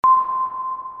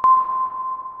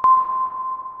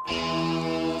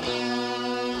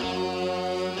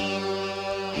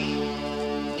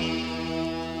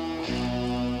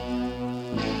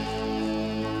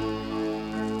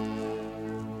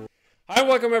Hi,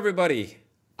 welcome everybody.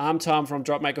 I'm Tom from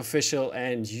Drop Mic Official,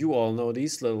 and you all know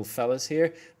these little fellas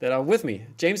here that are with me.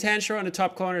 James Hanshaw in the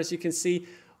top corner, as you can see,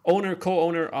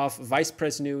 co-owner of Vice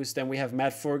Press News. Then we have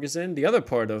Matt Ferguson, the other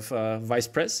part of Vice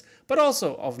Press, but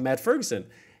also of Matt Ferguson.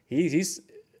 He's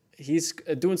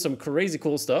doing some crazy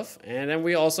cool stuff. And then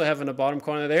we also have in the bottom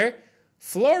corner there,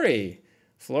 Flory.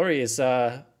 Flory is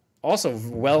also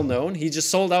well known. He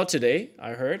just sold out today,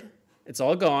 I heard. It's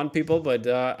all gone, people, but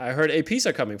I heard APs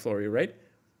are coming, Flory, right?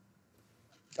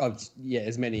 Oh, yeah,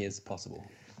 as many as possible.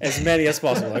 As many as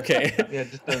possible, okay. Yeah,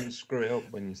 just don't screw it up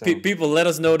when you say People, let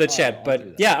us know in the chat. I'll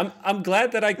But yeah, I'm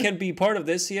glad that I can be part of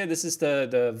this here. This is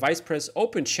the Vice Press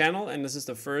Open channel, and this is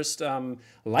the first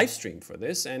live stream for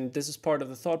this. And this is part of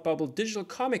the Thought Bubble Digital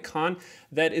Comic Con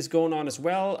that is going on as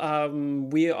well. I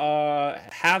don't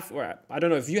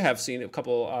know if you have seen a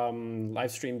couple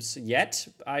live streams yet.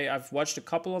 I've watched a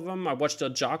couple of them. I watched a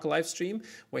Jock live stream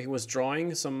where he was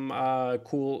drawing some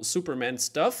cool Superman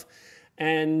stuff.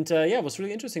 And yeah, it was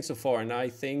really interesting so far. And I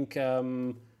think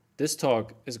this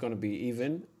talk is going to be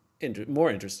even more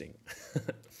interesting.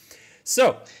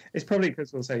 So it's probably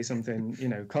because we'll say something,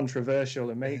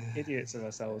 controversial and make idiots of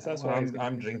ourselves. That's why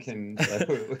I'm drinking. So.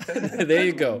 There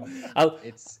you go.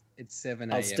 It's 7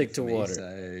 a.m. I'll stick to water.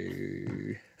 So...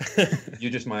 You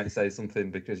just might say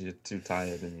something because you're too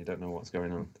tired and you don't know what's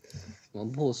going on.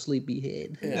 One poor sleepy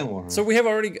head. Yeah. So we have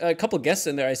already a couple guests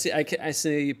in there. I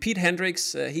see Pete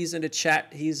Hendricks. He's in the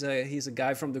chat. He's a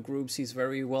guy from the groups. He's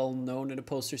very well known in the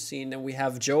poster scene. And we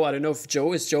have Joe. I don't know if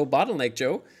Joe is Joe Bottleneck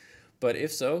Joe, but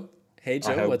if so, hey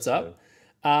Joe, what's up?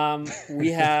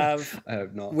 We have. I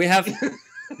hope not. We have.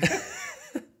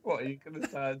 What, are you going to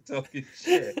start talking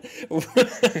shit?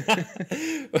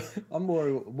 I'm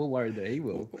more worried that he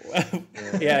will.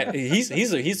 Yeah, he's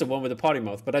the one with the potty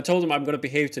mouth. But I told him I'm going to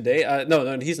behave today.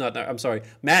 No, he's not. I'm sorry.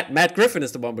 Matt Griffin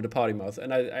is the one with the potty mouth,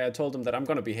 and I told him that I'm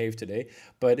going to behave today.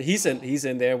 But he's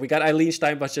in there. We got Eileen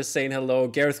Steinbach just saying hello.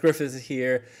 Gareth Griffith is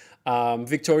here.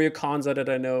 Victoria Konza that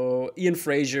I know, Ian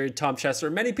Fraser, Tom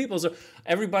Chester, many people. So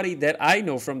everybody that I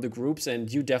know from the groups,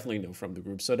 and you definitely know from the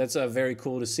groups. So that's very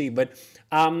cool to see. But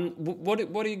what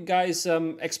do you guys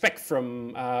expect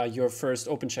from your first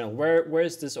open channel? Where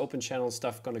is this open channel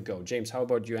stuff going to go? James, how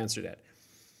about you answer that?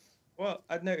 Well,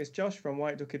 I'd noticed Josh from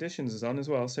White Duck Editions is on as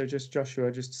well. So just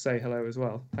Joshua, just to say hello as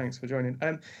well. Thanks for joining.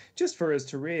 Just for us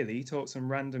to really talk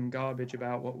some random garbage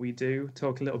about what we do,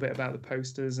 talk a little bit about the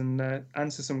posters and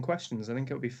answer some questions. I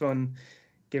think it'll be fun,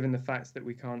 given the fact that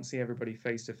we can't see everybody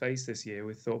face to face this year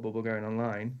with Thought Bubble going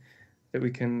online, that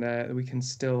we can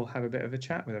still have a bit of a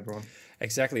chat with everyone.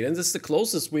 Exactly, and this is the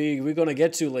closest we're gonna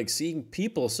get to like seeing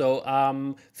people. So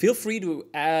feel free to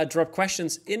drop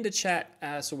questions in the chat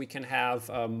so we can have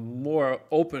more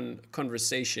open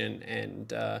conversation.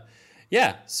 And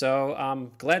yeah, so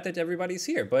I'm glad that everybody's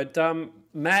here. But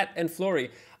Matt and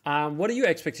Flory, what are you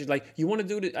expecting? Like, you want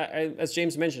to do as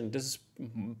James mentioned, this is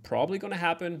probably going to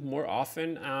happen more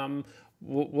often.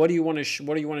 What do you want to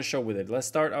show with it? Let's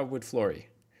start out with Flory.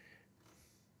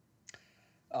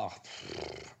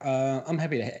 I'm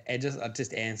happy to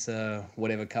just answer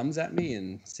whatever comes at me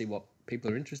and see what people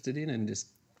are interested in, and just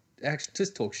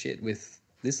talk shit with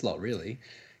this lot, really,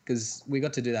 because we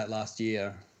got to do that last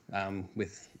year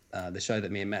with the show that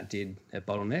me and Matt did at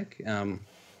Bottleneck, and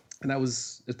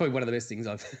it's probably one of the best things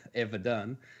I've ever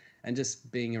done, and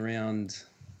just being around,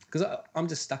 because I'm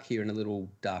just stuck here in a little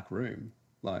dark room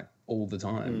like all the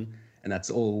time. And that's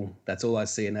all I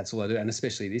see, and that's all I do. And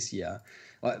especially this year,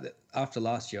 like after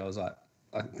last year,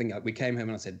 I think we came home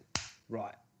and I said,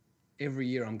 right, every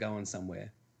year I'm going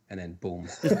somewhere, and then boom,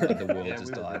 like the world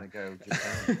just died.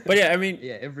 But yeah, I mean,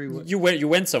 you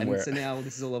went somewhere. And so now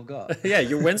this is all I've got. Yeah,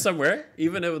 you went somewhere,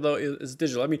 even though it's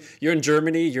digital. I mean, you're in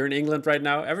Germany, you're in England right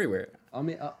now, everywhere. I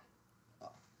mean,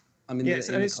 and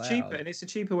it's cheaper, and it's a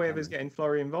cheaper way of us getting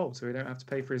Flory involved, so we don't have to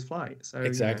pay for his flight. So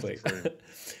exactly.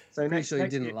 So pretty sure you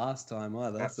didn't last time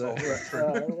either. That's so.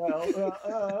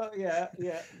 Yeah.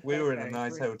 We were in a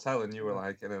nice hotel, and you were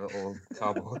like in a little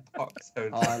cardboard box.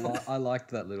 I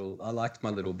liked my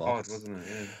little box. Odd, wasn't it?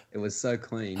 Yeah. It was so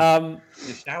clean. Your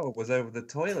shower was over the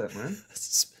toilet, man.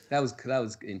 That was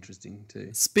interesting too.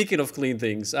 Speaking of clean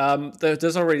things,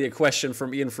 there's already a question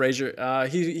from Ian Fraser.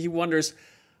 He wonders,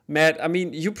 Matt, I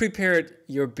mean, you prepared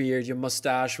your beard, your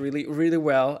mustache really, really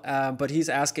well, but he's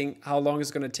asking how long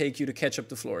it's going to take you to catch up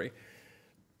to Flory.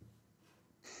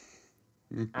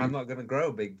 I'm not going to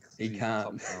grow big. He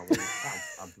can't.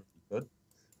 I'm bloody good.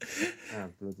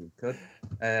 I'm bloody good.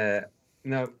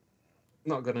 No,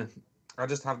 not going to. I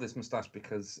just have this mustache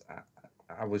because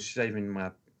I was shaving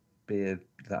my beard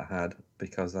that I had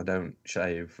because I don't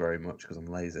shave very much because I'm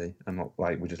lazy. I'm not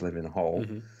like we just live in a hole.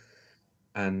 Mm-hmm.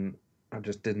 And I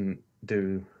just didn't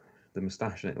do the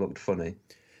moustache, and it looked funny.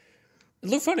 It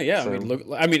looked funny, yeah. So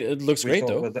I mean, it looks great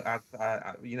though. With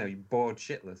you know, you're bored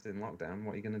shitless in lockdown.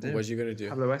 What are you gonna do? What are you gonna do?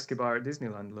 Pablo Escobar at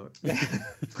Disneyland look.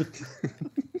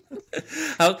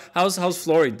 How's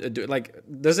Flory? Like,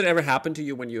 does it ever happen to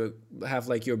you when you have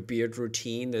like your beard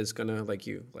routine that's gonna like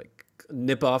you like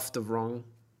nip off the wrong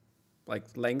like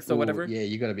length or whatever? Yeah,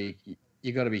 you gotta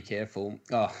be careful.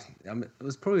 Oh, it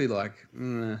was probably like I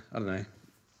don't know,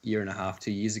 year and a half,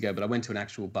 2 years ago. But I went to an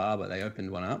actual barber. They opened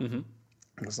one up.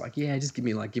 I was like, yeah, just give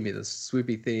me the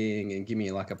swoopy thing and give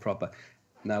me like a proper.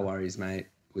 No worries, mate.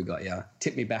 We got ya.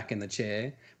 Tipped me back in the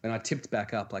chair. When I tipped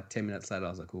back up, like 10 minutes later, I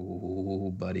was like,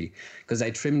 "Ooh, buddy," because they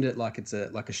trimmed it like it's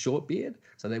a short beard.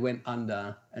 So they went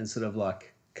under and sort of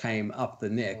like came up the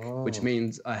neck, which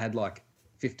means I had like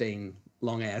 15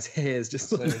 long ass hairs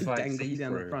just like dangling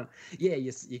down the front. Yeah,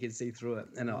 you can see through it.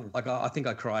 And I think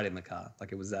I cried in the car.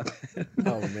 Like it was that bad.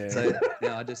 Oh man. So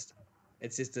now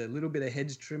it's just a little bit of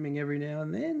hedge trimming every now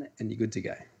and then, and you're good to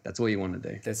go. That's all you want to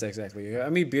do. That's exactly it.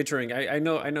 I mean, beard trimming. I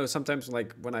know. Sometimes,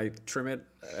 like when I trim it,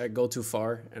 I go too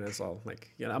far, and it's all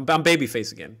like, you know, I'm baby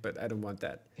face again. But I don't want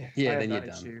that. Yeah, then you're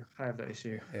done. I have that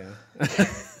issue. Yeah.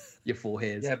 Your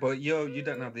forehead. Yeah, but you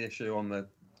don't have the issue on the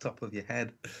top of your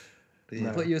head.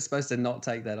 I thought you were supposed to not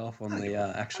take that off on the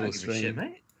actual stream. Shit,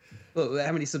 mate. Look,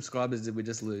 how many subscribers did we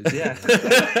just lose? Yeah.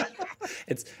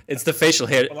 It's the facial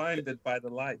hair. Blinded by the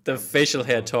light. The facial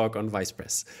hair talk on Vice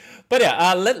Press. But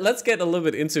yeah, let's get a little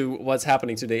bit into what's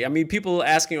happening today. I mean, people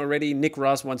asking already. Nick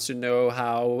Ross wants to know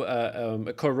how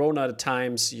Corona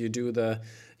times you do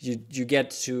you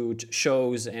get to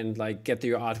shows and like get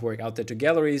your artwork out there to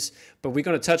galleries. But we're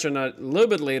going to touch on that a little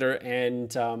bit later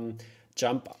and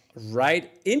jump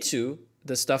right into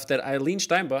the stuff that Eileen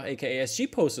Steinbach, aka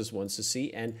SG Posters, wants to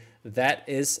see, and that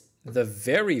is the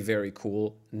very, very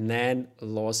cool Nan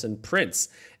Lawson prints.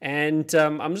 And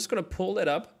I'm just going to pull it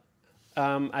up.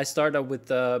 I started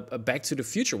with a Back to the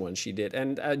Future one she did.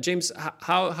 And James,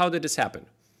 how did this happen?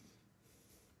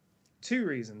 Two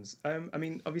reasons. I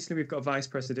mean, obviously we've got Vice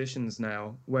Press editions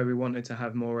now where we wanted to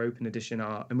have more open edition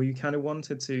art, and we kind of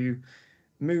wanted to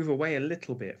move away a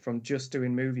little bit from just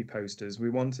doing movie posters. We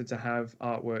wanted to have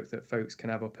artwork that folks can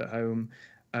have up at home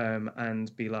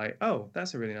and be like, oh,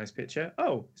 that's a really nice picture.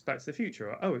 Oh, it's Back to the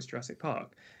Future. Or, oh, it's Jurassic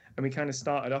Park. And we kind of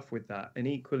started off with that. And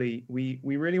equally, we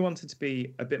really wanted to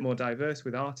be a bit more diverse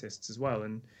with artists as well,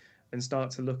 and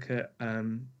start to look at,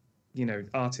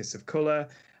 artists of color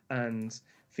and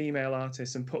female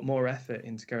artists, and put more effort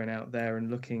into going out there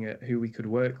and looking at who we could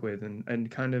work with,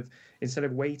 and kind of, instead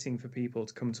of waiting for people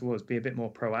to come to us, be a bit more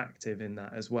proactive in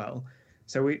that as well.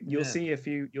 So you'll see a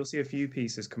few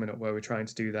pieces coming up where we're trying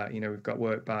to do that. You know, we've got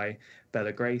work by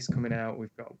Bella Grace coming out.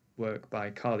 We've got work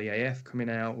by Carly AF coming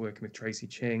out, working with Tracy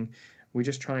Ching. We're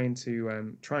just trying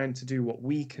to do what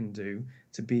we can do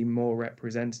to be more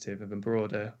representative of a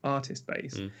broader artist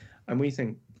base. And we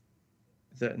think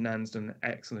that Nan's done an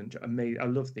excellent job. I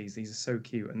love these. These are so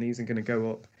cute, and these are going to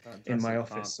go up in my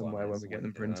office somewhere when we get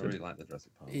them printed. I really like the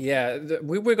Jurassic Park. Yeah,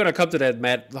 we're going to come to that,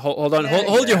 Matt. Hold on.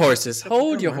 Hold your horses.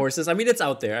 Hold your horses. I mean, it's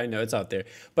out there. I know it's out there.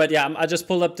 But yeah, I just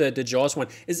pulled up the Jaws one.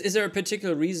 Is there a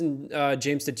particular reason,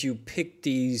 James, that you picked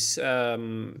these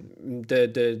the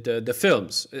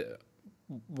films?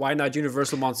 Why not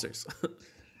Universal Monsters?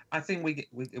 I think we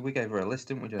gave her a list,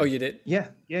 didn't we, Joe? Oh, you did? Yeah.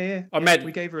 Oh, Matt,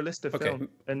 we gave her a list of film,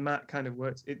 and Matt kind of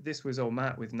worked. This was all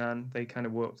Matt with Nan. They kind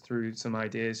of worked through some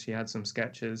ideas. She had some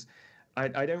sketches. I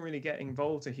don't really get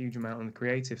involved a huge amount on the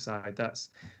creative side. That's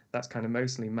kind of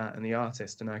mostly Matt and the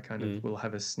artist, and I kind of will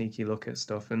have a sneaky look at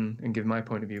stuff and give my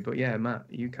point of view. But yeah, Matt,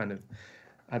 you kind of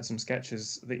had some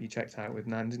sketches that you checked out with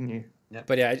Nan, didn't you? Yep.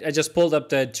 But yeah, I just pulled up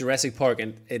the Jurassic Park,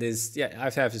 and it is, yeah, I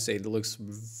have to say, it looks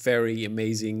very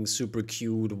amazing, super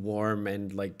cute, warm,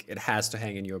 and like it has to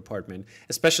hang in your apartment.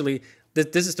 Especially,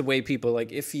 this is the way people,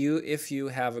 like, if you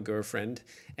have a girlfriend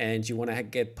and you want to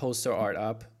get poster art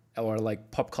up, or like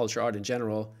pop culture art in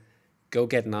general, go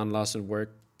get Nan Lawson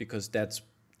work, because that's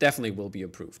definitely will be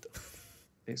approved.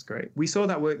 It's great. We saw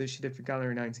that work that she did for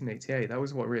Gallery 1988. That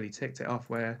was what really ticked it off,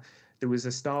 where there was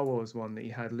a Star Wars one that he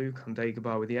had Luke on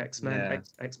Dagobah with the X-Men. Yeah.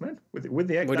 X-Men? With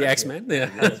the X-Men? Yeah.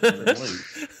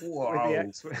 Wow.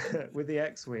 With the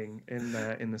X-Wing in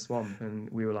the swamp, and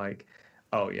we were like,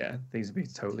 oh yeah, these would be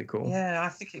totally cool. Yeah, I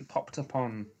think it popped up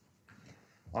on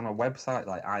a website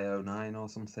like IO9 or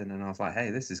something, and I was like,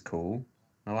 hey, this is cool.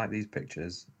 I like these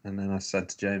pictures. And then I said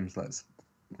to James, let's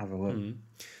have a look.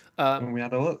 And we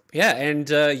had a look. Yeah, and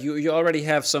you already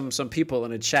have some people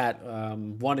in the chat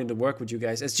wanting to work with you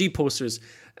guys. SG Posters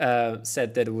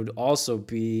said that it would also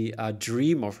be a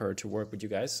dream of her to work with you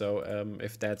guys. So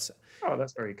if that's Oh,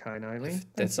 that's very kind, Eileen.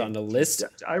 That's Thank on you. the list.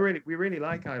 We really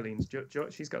like Eileen's.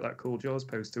 She's got that cool Jaws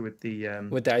poster with the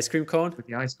With the ice cream cone.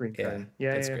 ice cream Yeah, cone.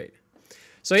 Yeah, that's yeah. great.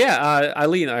 So yeah,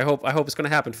 Eileen, I hope it's gonna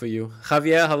happen for you.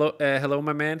 Javier, hello,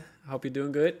 my man. I hope you're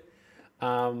doing good.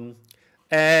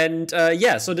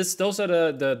 Yeah, so those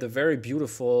are the very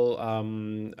beautiful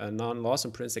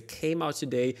non-Lawson prints that came out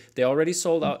today. They already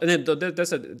sold out, and then that's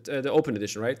the open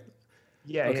edition, right?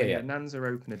 Yeah, Okay, yeah. yeah. Nans are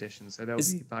open edition, so there'll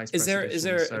be vice Is there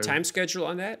editions, a time schedule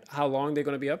on that? How long they're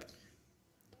gonna be up?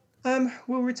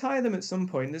 We'll retire them at some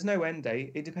point. There's no end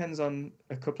date. It depends on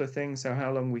a couple of things. So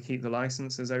how long we keep the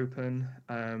licenses open.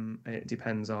 It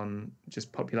depends on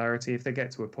just popularity. If they get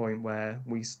to a point where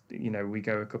we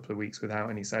go a couple of weeks without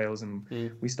any sales and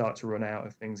we start to run out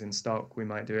of things in stock, we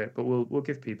might do it. But we'll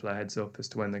give people a heads up as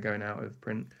to when they're going out of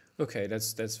print. Okay,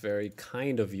 that's very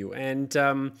kind of you. And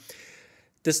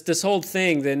this whole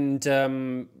thing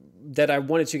then that I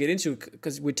wanted to get into,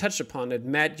 because we touched upon it.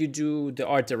 Matt, you do the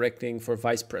art directing for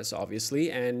Vice Press,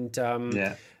 obviously, and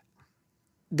Yeah.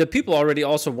 the people already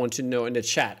also want to know in the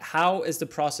chat, how is the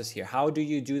process here? How do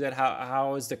you do that?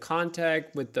 How is the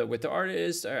contact with the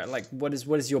artist? Like, what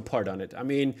is your part on it? I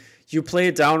mean, you play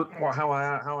it down. Well, how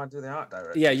I do the art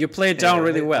direction. Yeah, you play it down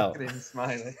really well. Look at him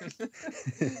smiling.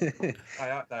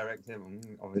 I art direct him,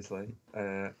 obviously.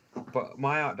 But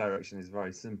my art direction is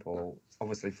very simple.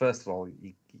 Obviously, first of all,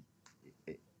 you've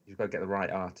got to get the right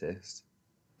artist.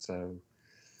 So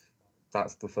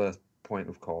that's the first point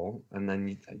of call. And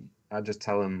then I just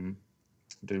tell them,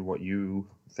 do what you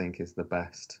think is the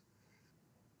best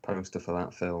poster for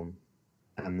that film.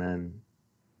 And then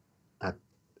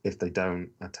if they don't,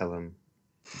 I tell them.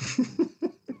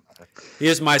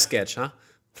 Here's my sketch, huh?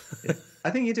 Yeah. I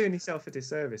think you're doing yourself a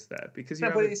disservice there because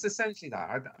No, but it's essentially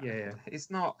that. Yeah. It's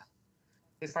not.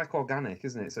 It's like organic,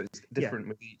 isn't it? So it's different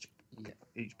with each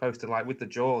poster. Like with the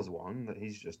Jaws one that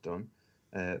he's just done,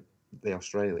 the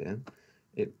Australian,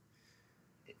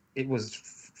 it was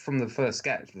from the first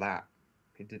sketch that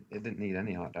it didn't need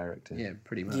any art directing. Yeah,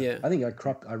 pretty much. Yeah. I think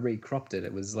I recropped it.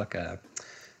 It was like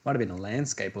might have been a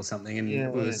landscape or something,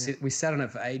 and we sat on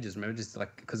it for ages. Remember, just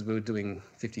like because we were doing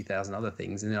 50,000 other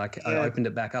things, and then I opened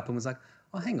it back up and was like,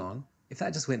 oh, hang on, if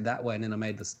that just went that way, and then I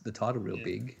made the title real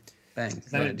big, bang.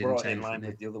 Then it brought in line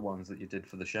with the other ones that you did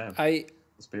for the show.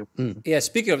 Yeah,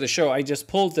 speaking of the show, I just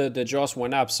pulled the Jaws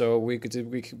one up, so we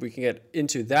can get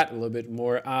into that a little bit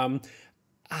more.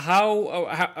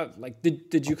 How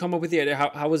did you come up with the idea?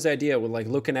 How was the idea with like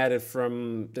looking at it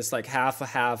from this like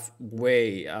half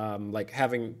way, like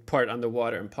having part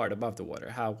underwater and part above the water?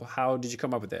 How did you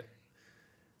come up with that?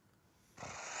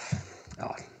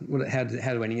 How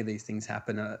do any of these things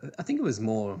happen? I think it was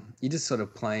more you're just sort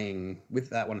of playing with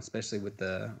that one, especially with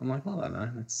the. I'm like, well, I don't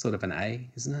know. It's sort of an A,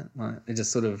 isn't it? Like it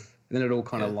just sort of then it all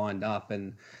kind of lined up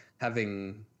and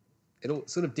having. It all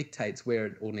sort of dictates where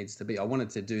it all needs to be. I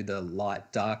wanted to do the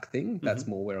light dark thing. That's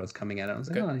more where I was coming at it. I was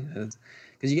like,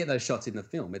 because you get those shots in the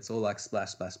film. It's all like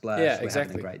splash, splash, splash. Yeah, we're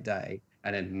having a great day,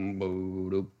 and then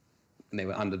and they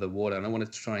were under the water, and I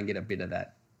wanted to try and get a bit of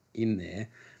that in there.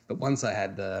 But once I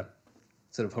had the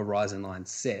sort of horizon line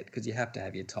set, because you have to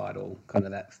have your title kind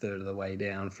of that third of the way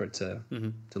down for it to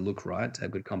look right, to have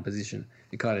good composition.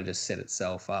 It kind of just set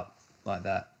itself up like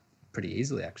that pretty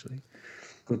easily, actually.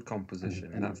 Good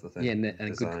composition, and that's the thing. Yeah, and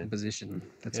a good composition.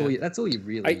 That's all you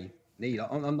really need.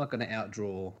 I'm not going to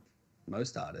outdraw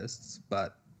most artists,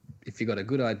 but if you got a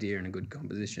good idea and a good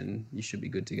composition, you should be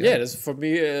good to go. Yeah, that's for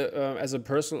me as a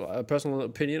personal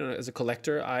opinion. As a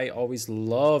collector, I always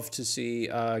love to see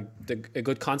a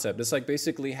good concept. It's like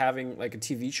basically having like a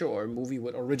TV show or a movie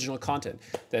with original content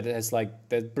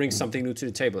that brings something new to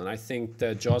the table. And I think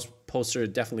the Jaws poster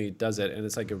definitely does it, and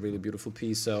it's like a really beautiful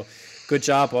piece. So, good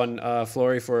job on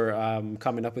Flory for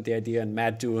coming up with the idea, and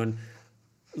Matt doing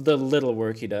the little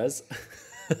work he does.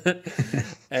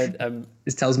 And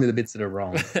this tells me the bits that are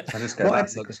wrong. I just go,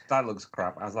 that looks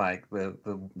crap. I was like, the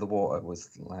water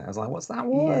was like, I was like, what's that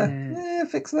water? Yeah,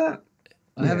 fix that.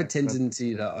 I have a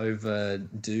tendency to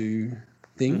overdo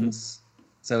things,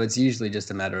 so it's usually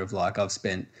just a matter of like I've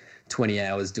spent 20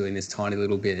 hours doing this tiny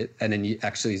little bit, and then you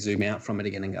actually zoom out from it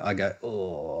again, and I go,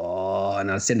 oh, and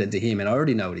I send it to him, and I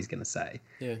already know what he's going to say.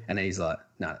 Yeah. And then he's like,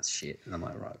 no, that's shit. And I'm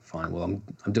like, right, fine. Well, I'm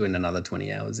doing another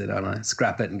 20 hours there, don't I?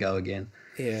 Scrap it and go again.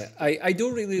 Yeah, I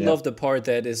do really love the part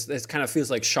that kind of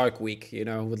feels like Shark Week, you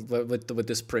know, with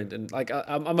this print. And like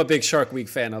I'm a big Shark Week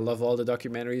fan. I love all the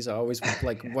documentaries. I always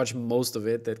like watch most of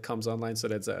it that comes online. So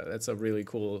that's a really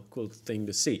cool thing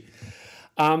to see.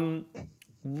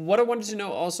 What I wanted to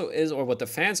know also is, or what the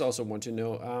fans also want to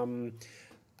know,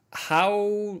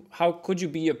 how could you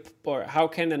be or how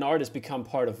can an artist become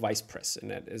part of Vice Press?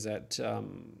 And that is that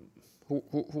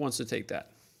Who wants to take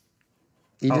that?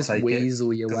 You I'll just take it,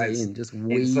 weasel your 'cause way it's- in. Just It's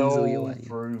weasel your all way in.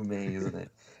 through me, isn't it?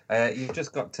 You've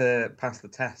just got to pass the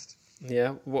test.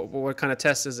 Yeah. What kind of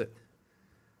test is it?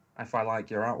 If I like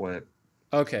your artwork.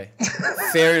 Okay,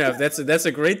 fair enough. That's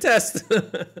a great test.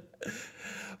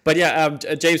 But yeah,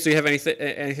 James, do you have anything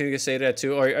to say to that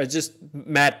too, or just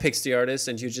Matt picks the artist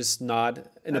and you just nod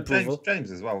in approval?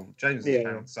 James as well. James has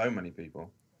found so many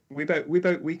people.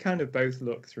 We kind of both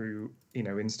look through,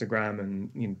 Instagram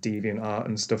and DeviantArt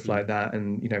and stuff like that,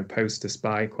 and post to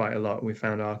spy quite a lot. We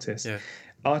found artists. Yeah.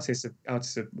 Artists are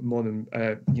more than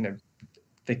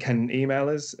they can email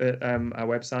us at our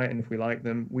website, and if we like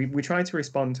them, we try to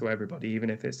respond to everybody, even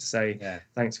if it's to say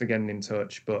thanks for getting in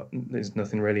touch, but there's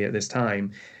nothing really at this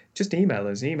time. Just email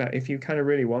us. If you kind of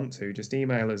really want to, just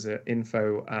email us at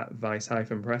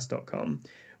info@vice-press.com.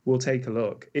 We'll take a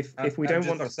look. If we don't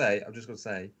want, I'm just gonna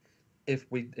say, if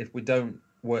we don't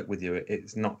work with you,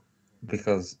 it's not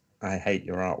because I hate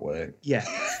your artwork. Yeah.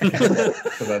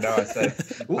 Because I know I said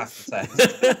pass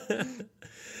the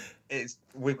test.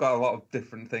 We've got a lot of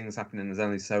different things happening. There's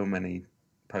only so many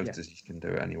posters you can do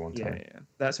at any one time. Yeah.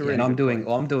 That's a really. And I'm good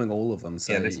point. doing all of them.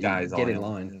 So this guy's get on in it.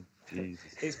 line.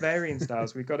 Jesus. It's varying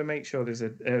styles. We've got to make sure there's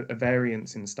a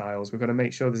variance in styles. We've got to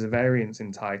make sure there's a variance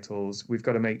in titles. We've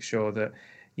got to make sure that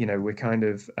we're kind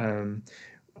of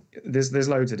there's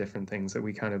loads of different things that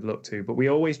we kind of look to, but we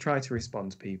always try to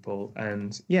respond to people.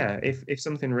 And if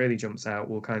something really jumps out,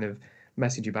 we'll kind of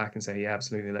message you back and say, yeah,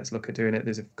 absolutely, let's look at doing it.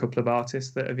 There's a couple of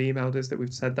artists that have emailed us that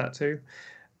we've said that to.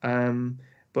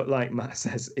 But like Matt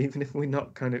says, even if we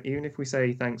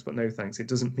say thanks but no thanks, it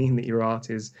doesn't mean that your art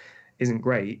isn't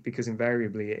great, because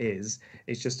invariably it is.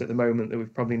 It's just at the moment that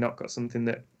we've probably not got something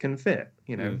that can fit.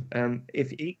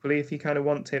 If you kind of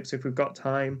want tips, if we've got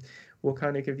time, we'll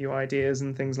kind of give you ideas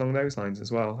and things along those lines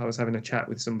as well. I was having a chat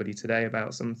with somebody today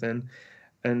about something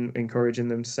and encouraging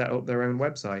them to set up their own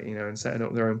website, and setting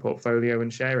up their own portfolio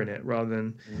and sharing it, rather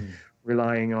than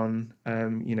relying on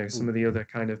some of the other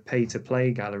kind of pay to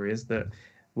play galleries that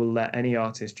will let any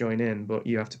artist join in, but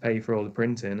you have to pay for all the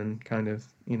printing. And kind of,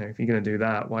 if you're going to do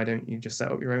that, why don't you just set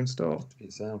up your own store?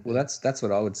 Well, that's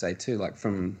what I would say too. Like,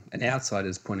 from an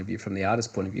outsider's point of view, from the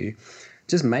artist's point of view,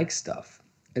 just make stuff.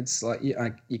 It's like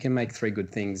you can make 3 good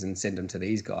things and send them to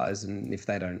these guys, and if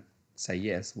they don't say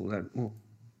yes,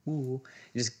 you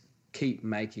just keep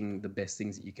making the best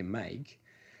things that you can make.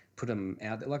 Put them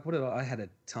out there. Like, I had a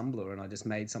Tumblr and I just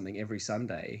made something every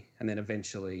Sunday, and then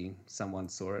eventually someone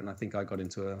saw it, and I think I got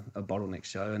into a bottleneck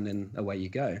show, and then away you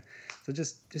go. So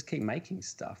just keep making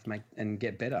stuff, and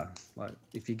get better. Like,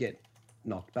 if you get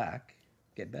knocked back,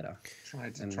 get better. Try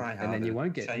and harder. then you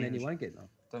won't get knocked.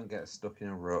 Don't get stuck in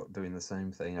a rut doing the same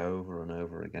thing over and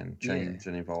over again. Change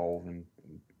and evolve, and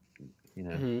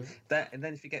and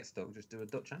then if you get stuck, just do a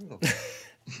Dutch angle.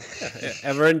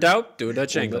 Ever in doubt, do a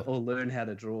Dutch angle. Or learn how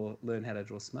to draw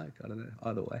smoke. I don't know.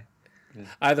 Either way. Yeah.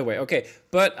 Either way, okay.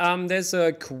 But there's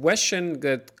a question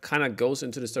that kind of goes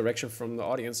into this direction from the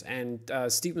audience, and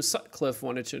Stephen Sutcliffe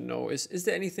wanted to know: Is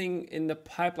there anything in the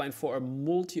pipeline for a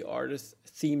multi-artist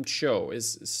themed show?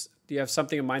 Do you have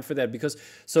something in mind for that? Because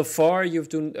so far you've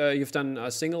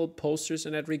done single posters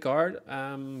in that regard,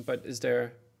 but is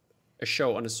there a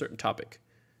show on a certain topic?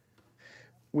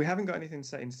 We haven't got anything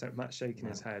set in stone. Matt's shaking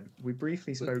his head. We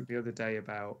briefly spoke the other day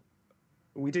about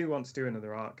we do want to do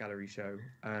another art gallery show,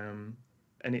 and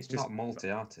it's just not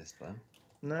multi-artist though.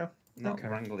 No, not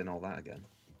wrangling all that again.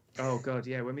 Oh god,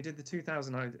 yeah. When we did the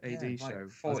 2000 AD show,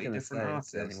 40 different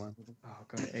artists. Oh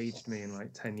god, it aged me in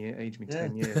like 10 years. Aged me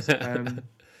 10 years.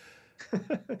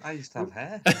 I used to have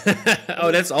hair.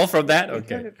 Oh, that's all from that.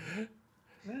 Okay.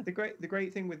 Yeah, the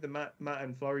great thing with the Matt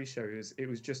and Florrie shows, it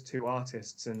was just 2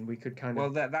 artists, and we could kind of. Well,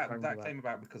 that came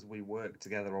about because we worked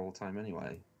together all the time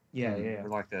anyway. Yeah. We're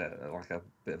like a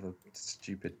bit of a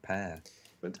stupid pair.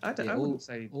 But I wouldn't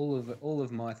say all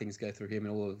of my things go through him,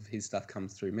 and all of his stuff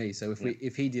comes through me. So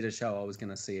if he did a show, I was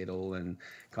going to see it all and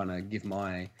kind of give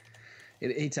my.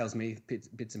 He tells me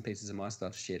bits and pieces of my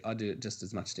stuff. Shit, I do it just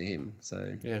as much to him.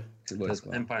 So yeah, it works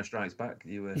well. Empire Strikes Back.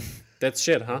 You were. That's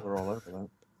shit, huh? We're all over that.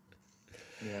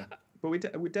 Yeah, but we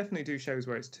definitely do shows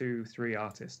where it's 2-3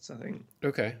 artists, I think.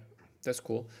 Okay, that's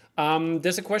cool.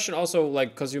 There's a question also,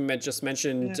 like, because you just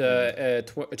mentioned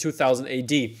 2000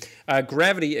 AD.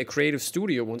 Gravity, a creative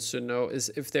studio, wants to know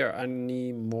if there are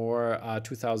any more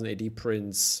 2000 AD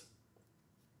prints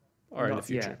or in the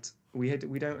future. Yet.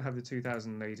 We don't have the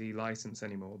 2000 AD license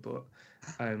anymore, but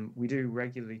we do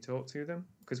regularly talk to them,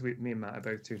 because me and Matt are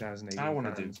both 2000 AD. I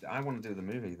want to do the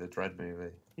movie, the Dread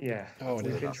movie. Yeah. Oh,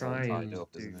 we've been trying to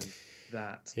do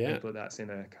that. Yeah. But that's in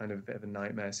a kind of bit of a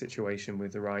nightmare situation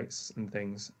with the rights and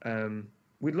things.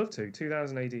 We'd love to.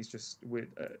 2000 AD is just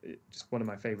just one of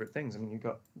my favourite things. I mean, you've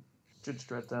got Judge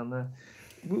Dredd down there.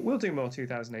 We'll do more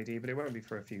 2000 AD, but it won't be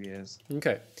for a few years.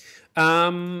 Okay.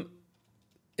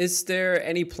 Is there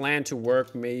any plan to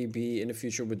work maybe in the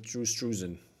future with Drew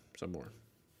Struzan some more?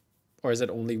 Or was it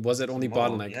only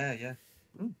Bottleneck? Yeah.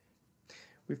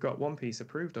 We've got One Piece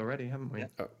approved already, haven't we?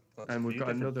 Yeah. And we've got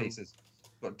another pieces.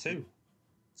 Got two.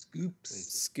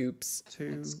 Scoops.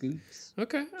 Two Scoops.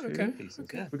 Okay. Pieces,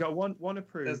 yeah. We've got one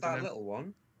approved. There's that little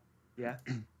one. Yeah.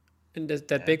 And there's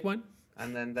that big one?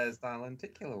 And then there's that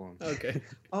lenticular one. Okay.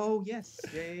 Oh, yes.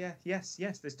 Yeah. Yes.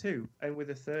 There's two. And with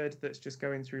a third that's just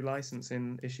going through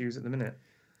licensing issues at the minute.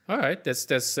 All right, that's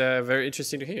very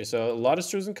interesting to hear. So a lot of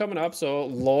Struzan coming up. So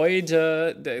Lloyd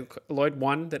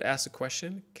 1 that asked a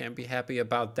question, can be happy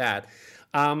about that.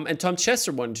 And Tom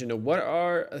Chester wanted to know, what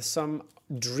are some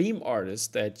dream artists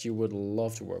that you would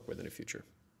love to work with in the future?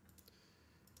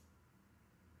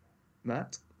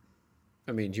 Matt?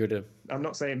 I mean, I'm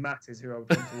not saying Matt is who I would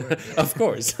want to work with. Of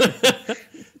course. That's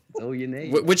all you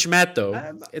need. Which Matt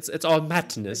though? It's all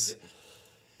Mattness.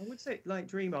 I would say like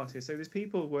dream artists. So there's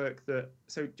people work that.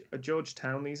 So George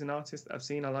Townley's an artist that I've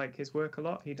seen. I like his work a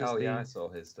lot. He does. I saw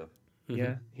his stuff.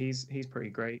 Yeah, he's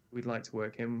pretty great. We'd like to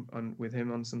work with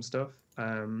him on some stuff.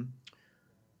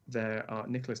 There are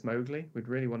Nicholas Mowgli. We'd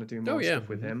really want to do more stuff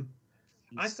with him.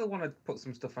 I still want to put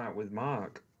some stuff out with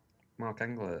Mark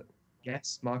Englert.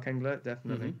 Yes, Mark Englert,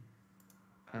 definitely.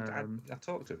 I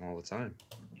talk to him all the time.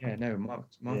 Yeah, no,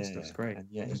 Mark stuff's great. And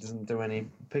he doesn't do any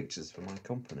pictures for my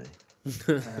company.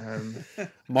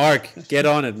 Mark, get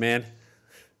on it, man.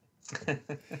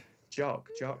 Jock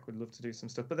would love to do some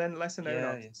stuff, but then lesser known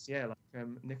artists, like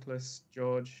Nicholas,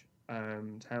 George,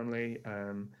 Townley.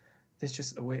 There's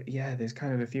just there's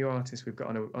kind of a few artists we've got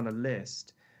on a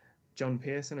list. John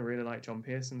Pearson, I really like John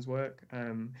Pearson's work.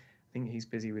 I think he's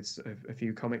busy with a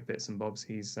few comic bits and bobs.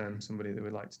 He's somebody that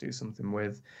we'd like to do something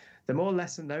with. The more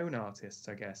lesser known artists,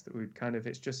 I guess, that we'd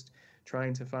it's just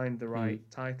trying to find the right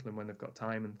title and when they've got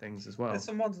time and things as well. There's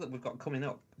some ones that we've got coming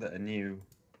up that are new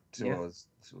to us,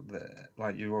 that,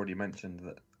 like you already mentioned,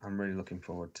 that I'm really looking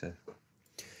forward to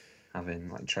having,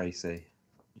 like Tracy.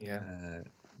 Yeah.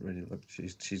 Really look,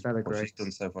 she's Bella what she's Grace.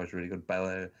 done so far is really good.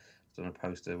 Bella done a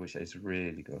poster which is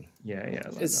really good. Yeah. I like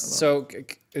that a lot. So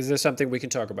is there something we can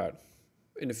talk about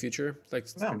in the future? Like,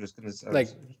 No, I'm just gonna like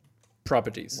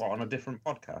properties. on a different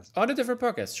podcast. On a different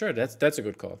podcast. Sure, that's a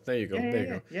good call. There you go.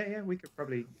 Yeah. We could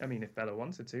probably. I mean, if Bella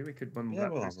wanted to, we could. When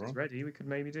that list is ready, we could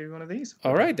maybe do one of these.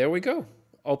 All right, there we go.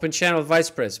 Open channel Vice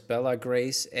Press, Bella,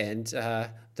 Grace, and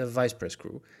the Vice Press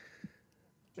crew.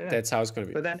 Yeah. That's how it's going to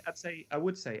be. But then I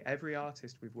would say every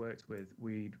artist we've worked with,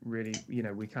 we'd really,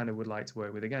 we kind of would like to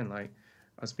work with again. Like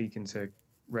I was speaking to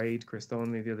Raid Chris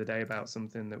Thornley the other day about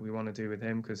something that we want to do with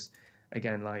him because,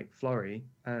 again, like Florrie,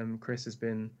 Chris has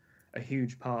been a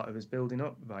huge part of us building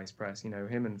up Vice Press.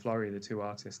 Him and Florrie are the two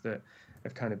artists that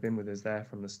have kind of been with us there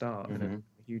from the start and a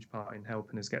huge part in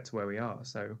helping us get to where we are.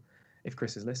 So if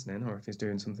Chris is listening or if he's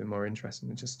doing something more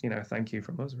interesting, just, thank you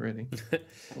from us, really.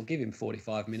 We'll give him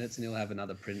 45 minutes and he'll have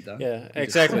another print done. Yeah,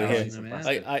 exactly.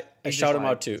 Yeah. I shout him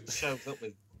out too. Shows up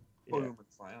with boom.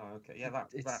 It's like, oh, okay,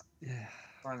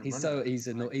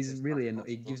 He's really annoying.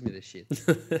 He gives me the shit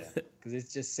because it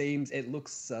just seems it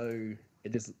looks so.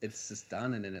 It's just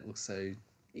done and then it looks so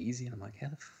easy. I'm like, how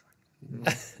the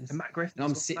fuck? And Matt Griffin. And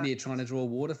I'm sitting here trying to draw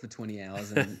water for 20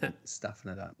 hours and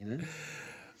stuffing it up,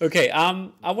 Okay,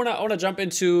 I wanna jump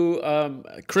into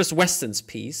Chris Weston's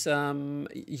piece.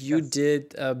 You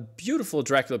did a beautiful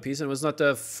Dracula piece, and it was not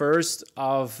the first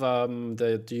of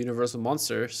the Universal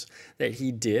monsters that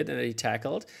he did and that he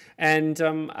tackled. And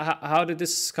how did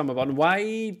this come about? And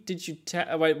why did you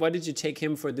why did you take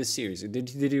him for this series? Did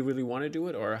he really want to do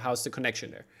it, or how's the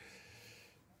connection there?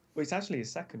 Well, it's actually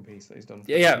his second piece that he's done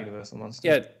for Universal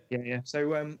Monsters. Yeah.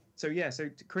 So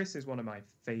Chris is one of my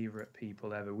favorite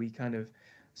people ever.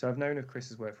 So I've known of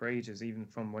Chris's work for ages, even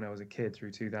from when I was a kid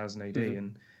through 2000 AD.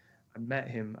 And I met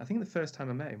him, I think the first time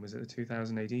I met him was at the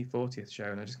 2000 AD 40th show.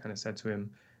 And I just kind of said to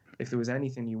him, if there was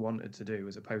anything you wanted to do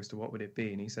as opposed to what would it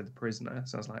be? And he said The Prisoner.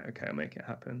 So I was like, okay, I'll make it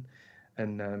happen.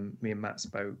 And me and Matt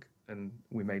spoke and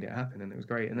we made it happen and it was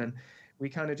great. And then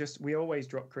we always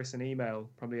drop Chris an email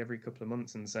probably every couple of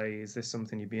months and say, is this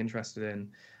something you'd be interested in?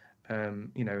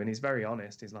 And he's very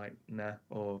honest. He's like, nah,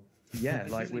 or yeah,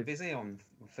 he's like really busy on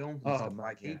films and stuff.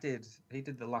 Like he did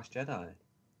The Last Jedi.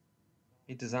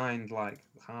 He designed like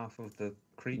half of the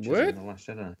creatures in The Last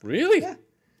Jedi. Really? Yeah.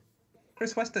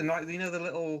 Chris Weston, like the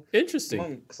little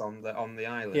monks on the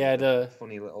island. Yeah, the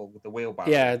funny little with the wheelbarrow.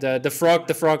 Yeah, the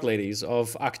frog ladies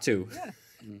of Act 2. Yeah.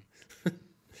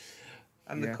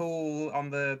 And the cool on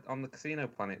the casino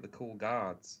planet, the cool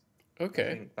guards. I Okay.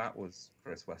 think that was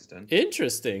Chris Weston.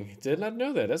 Interesting. Did not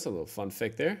know that. That's a little fun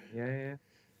fact there.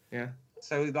 Yeah.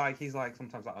 So like he's like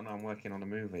sometimes like, oh no, I'm working on a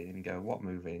movie, and you go, what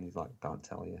movie? And he's like, can't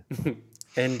tell you.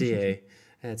 NDA.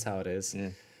 That's how it is. Yeah.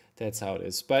 That's how it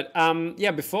is. But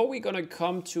yeah, before we're gonna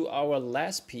come to our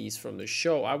last piece from the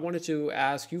show, I wanted to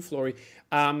ask you, Flory.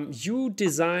 You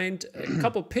designed a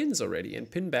couple pins already and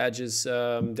pin badges.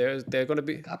 They're gonna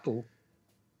be Couple.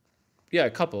 a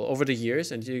couple over the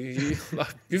years, and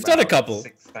you've done a couple.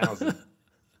 6,000.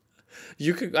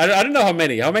 You could. I don't know how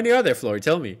many. How many are there, Flory?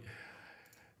 Tell me.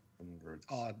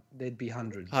 Oh, there'd be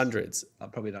hundreds. Hundreds.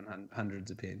 I've probably done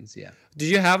hundreds of pins. Yeah. Did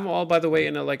you have them all, by the way,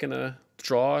 in a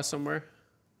drawer somewhere?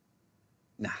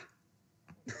 Nah.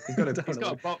 He's got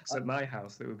a box at my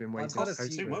house that we've been waiting got to a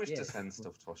post. Too few, much yeah. to send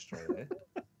stuff to Australia.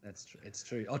 That's true. It's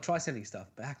true. I'll try sending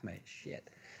stuff back, mate. Shit.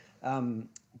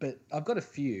 But I've got a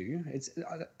few.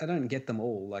 I don't get them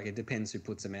all. Like it depends who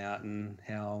puts them out and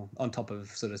how. On top of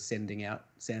sort of sending out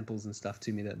samples and stuff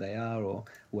to me that they are or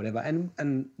whatever.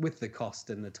 And with the cost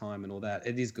and the time and all that,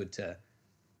 it is good to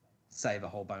save a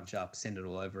whole bunch up, send it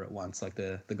all over at once, like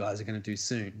the guys are going to do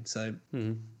soon. So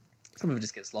some of it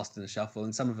just gets lost in the shuffle,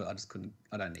 and some of it I just couldn't.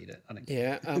 I don't need it. I don't.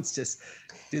 Yeah. It's just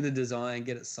do the design,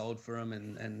 get it sold for them,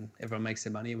 and everyone makes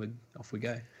their money, and off we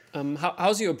go.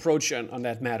 How's your approach on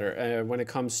that matter when it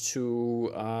comes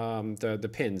to the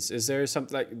pins? Is there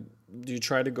something like, do you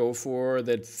try to go for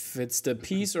that fits the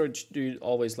piece, or do you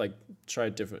always like try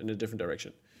it in a different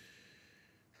direction?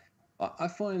 I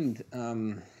find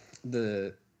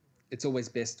it's always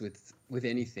best with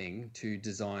anything to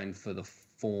design for the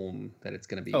form that it's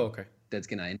going to be. Oh, okay. That's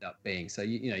going to end up being. So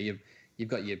you've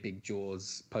got your big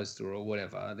Jaws poster or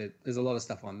whatever. There's a lot of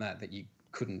stuff on that you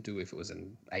couldn't do if it was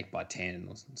an 8x10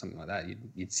 or something like that.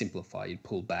 You'd simplify, you'd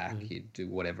pull back, you'd do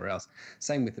whatever else.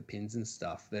 Same with the pins and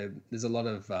stuff. There's a lot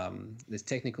of there's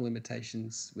technical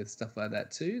limitations with stuff like that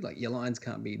too. Like your lines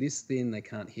can't be this thin, they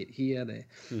can't hit here.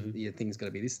 Your thing's got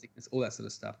to be this thickness, all that sort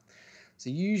of stuff. So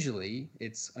usually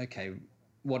it's okay.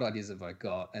 What ideas have I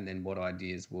got, and then what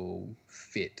ideas will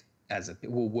fit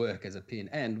will work as a pin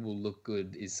and will look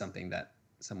good is something that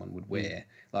someone would wear.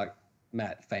 Like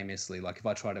Matt famously, like if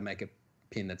I try to make a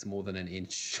pin that's more than an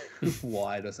inch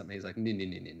wide or something, he's like, no.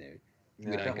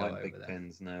 We don't go like big that.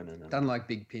 Pins. No. Don't like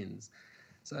big pins.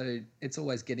 So it's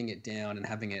always getting it down and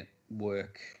having it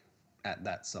work at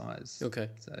that size. Okay.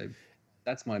 So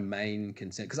that's my main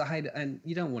concern, because I hate it, and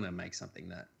you don't want to make something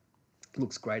that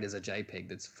looks great as a JPEG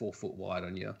that's 4 foot wide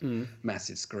on your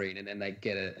massive screen, and then they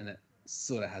get it and it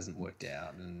sort of hasn't worked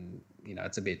out, and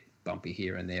it's a bit bumpy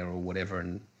here and there or whatever,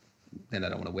 and then I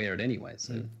don't want to wear it anyway.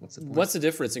 So what's the point? What's the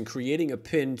difference in creating a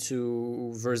pin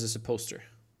versus a poster?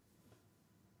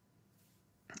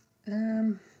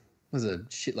 Was a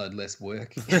shitload less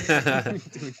work.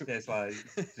 It's like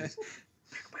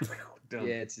just done.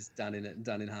 Yeah, it's just done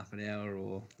in half an hour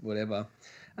or whatever.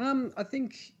 I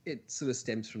think it sort of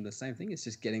stems from the same thing. It's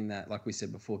just getting that, like we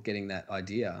said before, getting that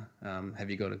idea. Have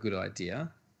you got a good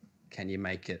idea? Can you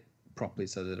make it properly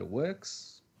so that it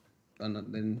works? And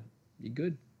then you're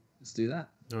good. Let's do that.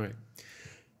 All right.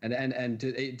 And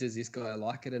does this guy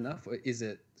like it enough? Or is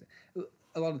it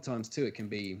a lot of times too? It can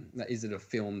be, is it a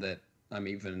film that I'm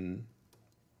even?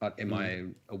 Am I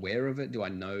aware of it? Do I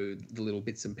know the little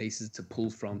bits and pieces to pull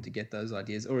from to get those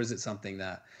ideas, or is it something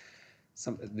that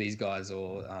these guys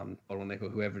or Bottleneck or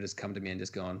whoever just come to me and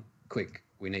just gone, quick,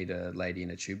 we need a lady in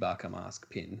a Chewbacca mask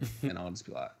pin, and I'll just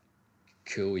be like,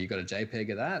 cool, you got a JPEG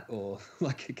of that, or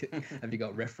like, have you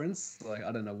got reference? Like,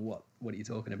 I don't know what are you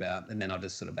talking about, and then I'll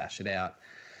just sort of bash it out.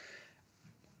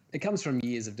 It comes from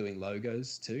years of doing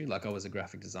logos too. Like I was a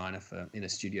graphic designer in a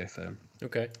studio for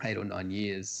 8 or 9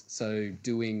 years. So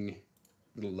doing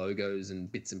little logos and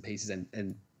bits and pieces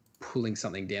and pulling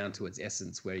something down to its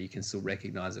essence where you can still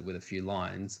recognize it with a few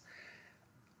lines,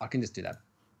 I can just do that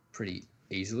pretty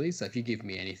easily. So if you give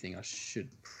me anything, I should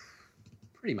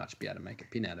pretty much be able to make a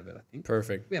pin out of it, I think.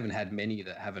 Perfect. We haven't had many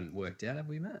that haven't worked out, have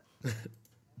we, Matt?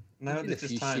 No, there's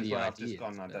just times where I've just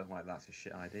gone, I don't like that's a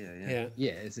shit idea.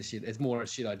 Yeah. It's more a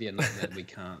shit idea, not that we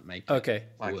can't make it Okay.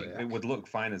 Like work. it would look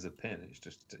fine as a pin. It's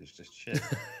just shit.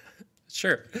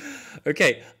 Sure.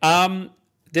 Okay.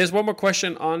 There's one more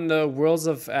question on the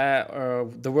World's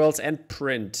End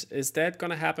print. Is that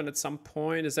going to happen at some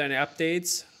point? Is there any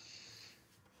updates?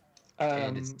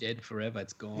 And it's dead forever.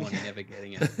 It's gone. You're never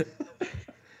getting it.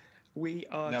 We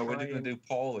are. No, we're going to do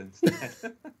Paul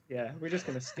instead. Yeah, we're just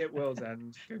going to skip World's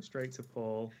End, go straight to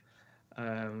Paul,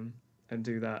 and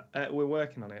do that. We're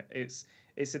working on it.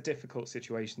 It's a difficult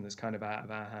situation that's kind of out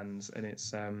of our hands, and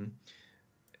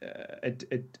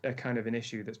a kind of an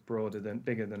issue that's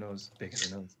bigger than us.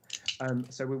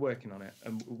 So we're working on it,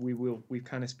 and we've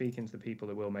kind of speaking to the people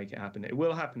that will make it happen. It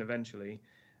will happen eventually,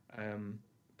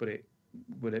 but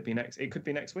would it be next? It could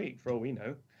be next week for all we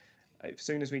know. As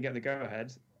soon as we get the go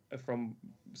ahead from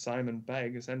Simon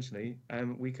Begg, essentially,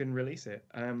 we can release it.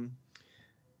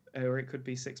 Or it could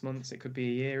be 6 months, it could be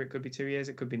a year, it could be 2 years,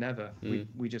 it could be never.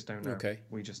 We just don't know. Okay.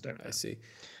 We just don't know. I see.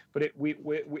 But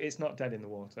it's not dead in the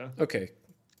water. Okay.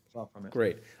 Far from it.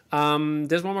 Great.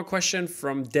 There's one more question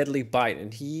from Deadly Bite,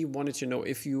 and he wanted to know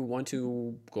if you want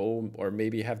to go, or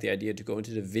maybe have the idea to go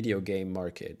into the video game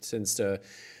market, since the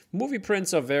movie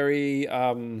prints are very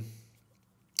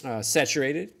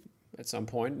saturated at some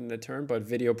point in the term, but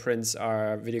video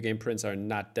game prints are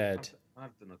not that.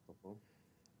 I've done a couple.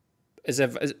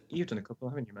 You've done a couple,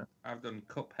 haven't you, Matt? I've done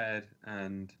Cuphead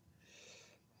and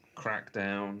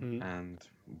Crackdown and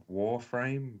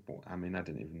Warframe. I mean, I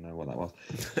didn't even know what that was.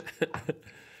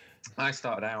 I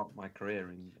started out my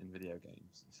career in video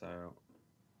games, so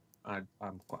I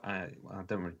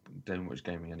don't really do much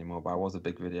gaming anymore, but I was a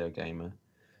big video gamer.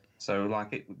 So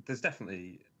there's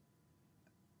definitely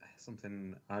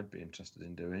something I'd be interested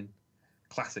in doing.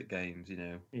 Classic games,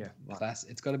 Yeah.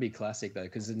 It's got to be classic though,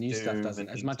 because the new stuff doesn't.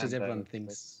 As much as everyone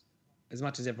thinks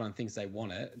they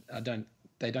want it,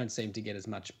 they don't seem to get as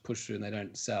much push through, and they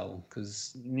don't sell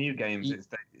because new games it's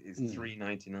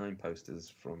 $3.99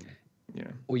 posters from. Yeah.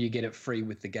 Or you get it free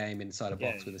with the game inside a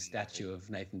box with a statue of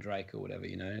Nathan Drake or whatever,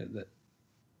 that.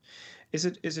 It's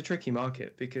a tricky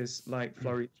market because, like,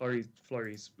 Florey's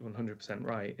 100%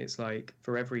 right. It's like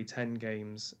for every 10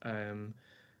 games,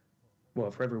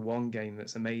 for every one game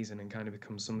that's amazing and kind of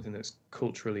becomes something that's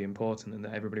culturally important and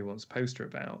that everybody wants a poster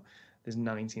about, there's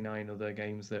 99 other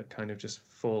games that kind of just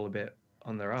fall a bit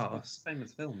on their arse. Same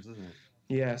as films, isn't it?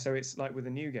 Yeah, so it's like with a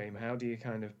new game, how do you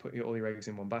kind of put all your eggs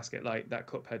in one basket? Like that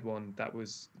Cuphead one, that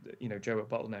was, Joe at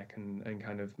Bottleneck and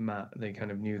kind of Matt, they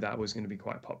kind of knew that was going to be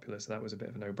quite popular, so that was a bit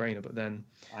of a no-brainer. But then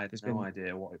I had no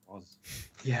idea what it was.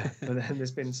 Yeah, but then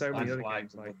there's been so many other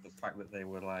games like the fact that they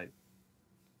were like,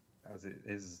 as it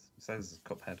says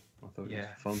Cuphead. I thought it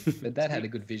was fun. But that had a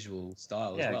good visual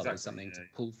style as well. Exactly, There's something to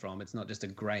pull from. It's not just a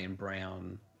grey and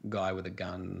brown guy with a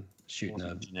gun shooting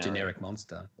a generic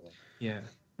monster. Yeah.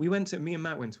 Me and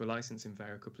Matt went to a licensing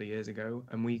fair a couple of years ago,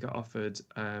 and we got offered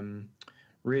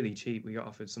really cheap. We got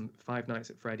offered some Five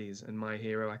Nights at Freddy's and My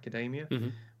Hero Academia. Mm-hmm.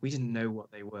 We didn't know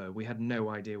what they were. We had no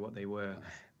idea what they were,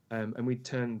 and we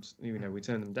turned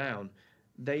them down.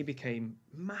 They became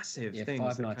massive things.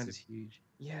 Five Nights is huge.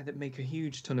 Yeah, that make a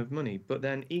huge ton of money. But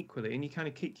then equally, and you kind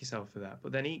of kick yourself for that.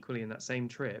 But then equally, in that same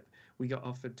trip, we got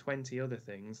offered 20 other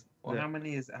things. Well, how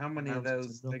many of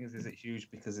those things is it huge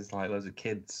because it's like loads of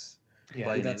kids?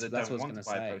 Yeah, that's what I was going to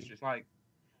say.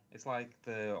 It's like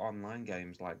the online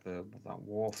games, like that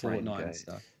Warframe Fortnite game. and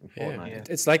stuff. Fortnite. Yeah.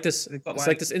 It's like this. It's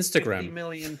like this Instagram.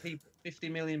 50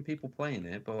 million people playing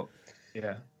it, but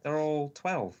yeah, they're all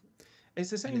 12.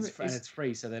 It's the same. And it's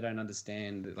free, so they don't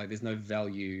understand. Like, there's no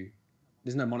value.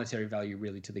 There's no monetary value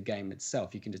really to the game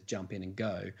itself. You can just jump in and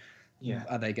go. Yeah.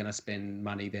 Are they going to spend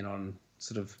money then on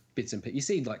sort of bits and pieces? You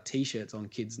see like T-shirts on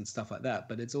kids and stuff like that,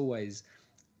 but it's always.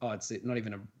 It's not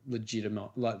even a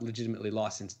legitimately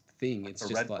licensed thing. It's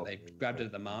just like they grabbed it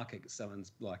at the market.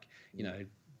 Someone's like,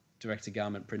 direct to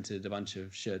garment printed a bunch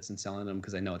of shirts and selling them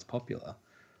because they know it's popular.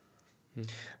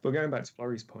 But going back to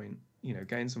Florey's point,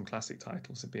 getting some classic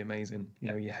titles would be amazing.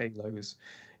 Your Halos,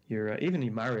 even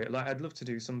your Mario. Like, I'd love to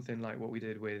do something like what we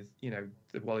did with, the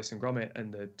Wallace and Gromit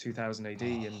and the 2000 AD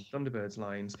and Thunderbirds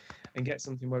lines, and get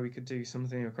something where we could do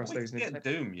something across those. Get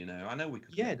Doom, I know we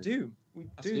could. Yeah, Doom.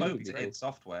 Doom loads of id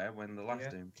Software when the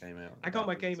last Doom came out. I got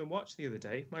my Game & Watch the other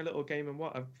day. My little Game &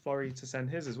 Watch. I've Florey to send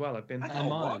his as well. I got a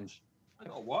watch. I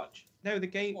got a watch. No, the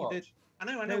game.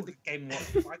 I know the Game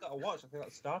Watch. I got a watch. I think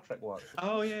that's Star Trek watch.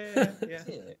 Oh yeah.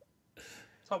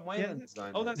 Tom Whalen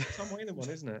designed. Oh, that's the Tom Whalen one,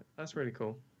 isn't it? That's really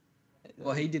cool.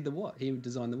 Well, he did the watch. He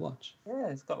designed the watch. Yeah,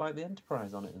 it's got like the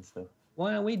Enterprise on it and stuff.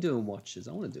 Why aren't we doing watches?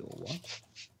 I want to do a watch.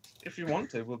 If you want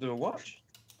to, we'll do a watch.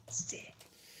 Sick.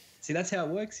 See, that's how it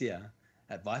works here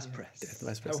at Vice Press. Yeah,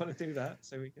 Vice Press. I want to do that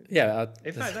so we can. Yeah.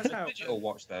 In fact, that's how. Digital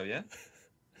watch though, yeah.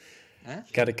 Huh?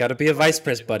 Gotta be a Vice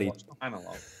Press buddy.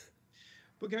 Analog.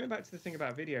 But going back to the thing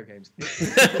about video games,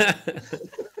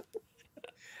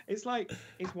 it's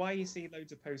why you see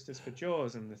loads of posters for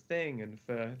Jaws and The Thing and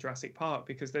for Jurassic Park,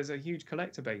 because there's a huge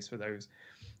collector base for those.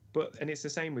 And it's the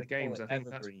same with games. I think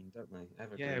evergreen, don't they?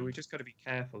 Evergreen. Yeah, we just got to be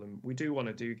careful, and we do want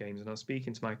to do games. And I was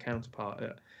speaking to my counterpart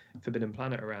at Forbidden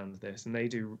Planet around this, and they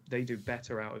do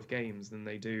better out of games than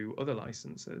they do other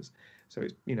licenses. So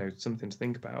it's something to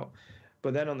think about.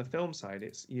 But then on the film side,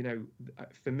 it's, you know,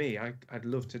 for me, I'd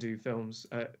love to do films,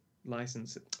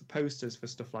 license posters for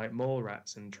stuff like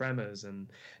Mallrats and Tremors and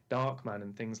Darkman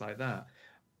and things like that.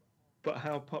 But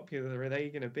how popular are they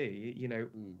going to be? You know,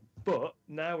 but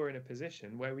now we're in a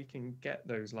position where we can get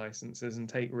those licenses and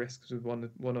take risks with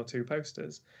one or two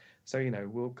posters. So, you know,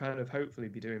 we'll kind of hopefully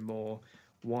be doing more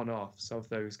one-offs of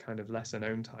those kind of lesser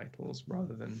known titles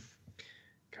rather than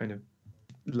kind of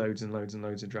loads and loads and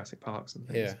loads of Jurassic Parks and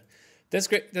things. Yeah, that's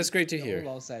great. That's great to hear.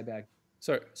 All I'll say about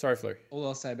Sorry, Fleur. all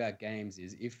I'll say about games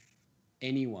is if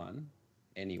anyone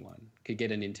could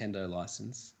get a Nintendo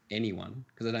license, anyone,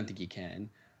 because I don't think you can.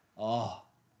 Oh,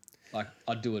 like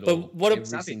I'd do it all. But what? Every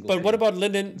single But thing. what about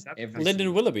Lyndon? Every Lyndon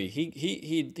single- Willoughby.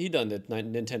 He done the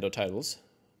Nintendo titles,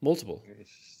 multiple.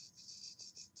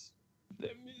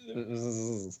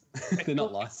 They're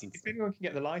not licensed. If anyone can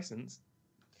get the license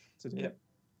to do it,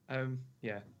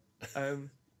 yeah.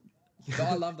 But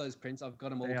I love those prints. I've got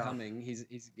them all They are. coming.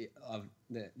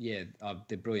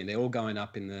 They're brilliant. They're all going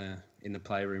up in the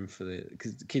playroom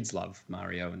because kids love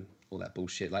Mario and all that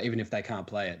bullshit. Like even if they can't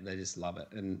play it, they just love it.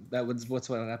 And what's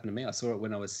what happened to me. I saw it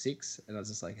when I was 6, and I was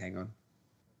just like, hang on.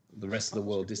 The rest of the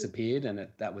world disappeared, and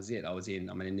that was it. I was in.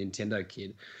 I'm a Nintendo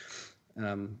kid.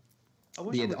 I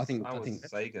think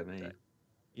Sega, me.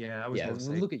 Yeah, I was. Yeah, more well,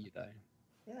 Sega. look at you though.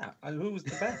 Yeah, who was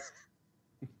the best?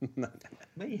 No.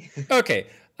 Me. Okay.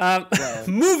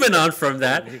 Moving on from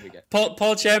that, Here we go.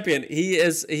 Paul Champion. He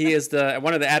is the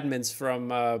one of the admins from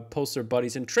Poster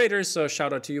Buddies and Traders. So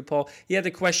shout out to you, Paul. He had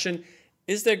the question: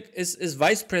 is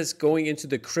Vice Press going into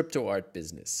the crypto art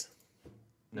business?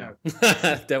 No.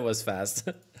 That was fast.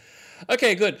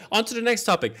 Okay, good. On to the next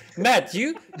topic. Matt,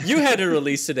 you had a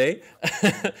release today,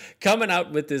 coming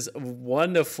out with this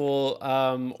wonderful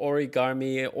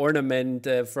origami ornament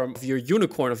from your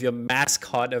unicorn, of your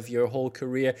mascot of your whole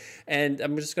career. And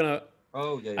I'm just gonna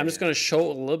gonna show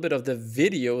a little bit of the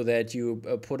video that you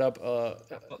put up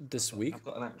this week. I've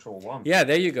got an actual one. Yeah,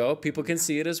 there you go. People can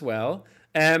see it as well.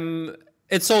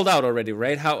 It's sold out already,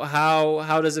 right?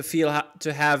 How does it feel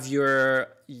to have your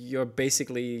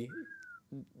basically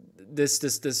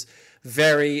this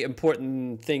very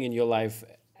important thing in your life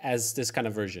as this kind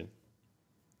of version?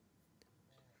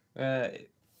 It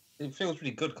feels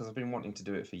really good because I've been wanting to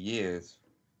do it for years.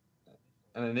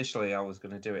 And initially, I was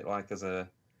going to do it like as a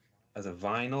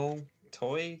vinyl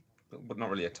toy, but not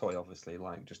really a toy, obviously,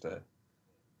 like just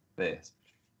this.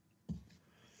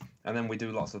 And then we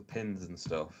do lots of pins and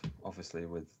stuff, obviously,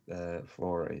 with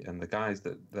Flory. And the guys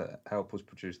that help us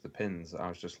produce the pins, I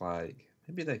was just like,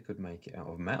 maybe they could make it out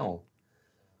of metal.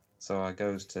 So I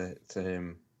goes to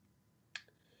him,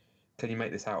 can you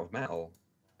make this out of metal?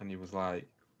 And he was like,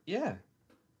 yeah.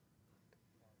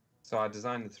 So I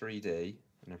designed the 3D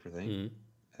and everything,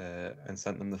 and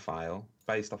sent them the file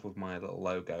based off of my little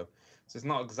logo. So it's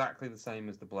not exactly the same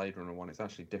as the Blade Runner one. It's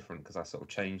actually different because I sort of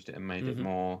changed it and made it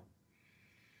more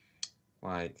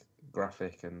like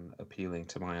graphic and appealing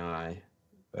to my eye.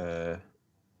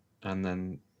 And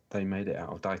then they made it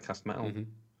out of die-cast metal.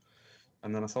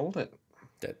 And then I sold it.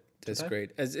 That's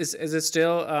great. Is it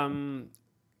still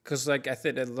because like I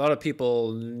think a lot of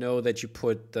people know that you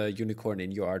put the unicorn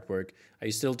in your artwork. Are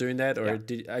you still doing that, or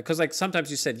because like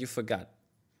sometimes you said you forgot?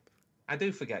 I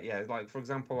do forget, yeah. Like for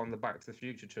example, on the Back to the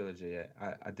Future trilogy,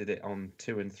 I did it on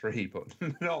 2 and 3, but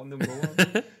not on number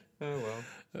 1. Oh well.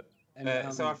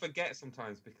 So I forget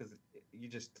sometimes because you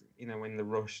just, in the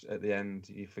rush at the end,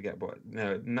 you forget. But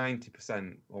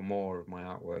 90% or more of my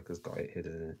artwork has got it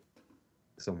hidden in it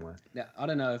somewhere. Now, I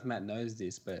don't know if Matt knows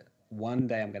this, but one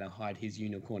day I'm going to hide his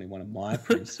unicorn in one of my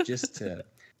prints just to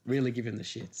really give him the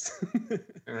shits.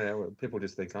 Yeah, well, people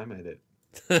just think I made it.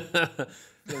 I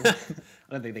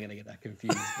don't think they're going to get that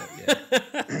confused, but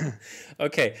yeah.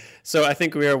 Okay, so I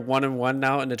think we are 1-1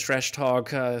 now in the Trash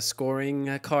Talk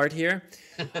scoring card here.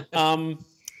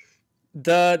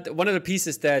 The one of the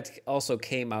pieces that also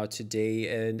came out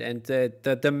today, and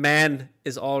the man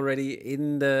is already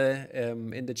in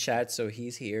the chat, so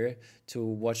he's here to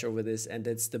watch over this, and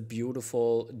it's the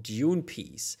beautiful Dune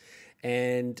piece.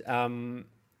 And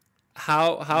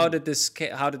how did this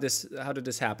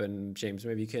happen, James?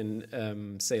 Maybe you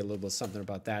can say a little bit something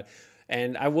about that.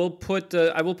 And I will put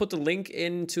the link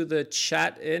into the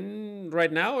chat in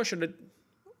right now, or should it?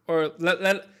 Or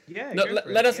let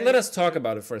us talk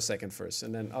about it for a second first,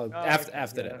 and then I'll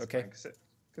after that, okay?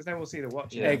 Because then we'll see the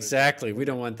watch. Yeah, exactly. We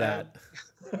don't want that.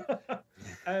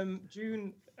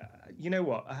 June, you know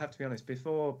what? I have to be honest.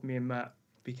 Before me and Matt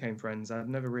became friends, I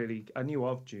knew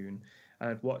of June.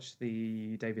 I'd watched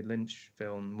the David Lynch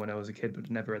film when I was a kid, but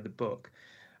never read the book.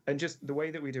 And just the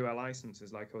way that we do our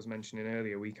licenses, like I was mentioning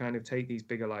earlier, we kind of take these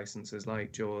bigger licenses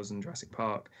like Jaws and Jurassic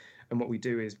Park, and what we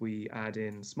do is we add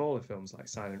in smaller films like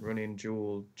Silent Running,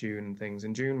 Jewel, June, and things.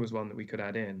 And June was one that we could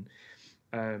add in.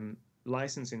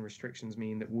 Licensing restrictions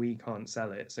mean that we can't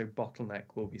sell it, so Bottleneck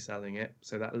will be selling it.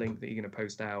 So that link that you're going to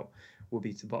post out will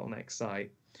be to Bottleneck's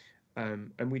site.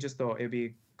 And we just thought it'd be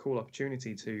a cool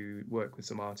opportunity to work with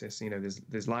some artists. You know,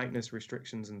 there's likeness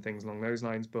restrictions and things along those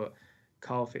lines, but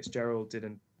Carl Fitzgerald did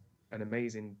an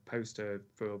amazing poster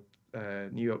for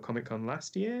New York Comic Con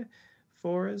last year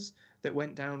for us that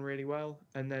went down really well.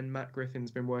 And then Matt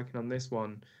Griffin's been working on this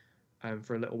one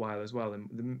for a little while as well.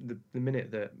 And the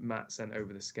minute that Matt sent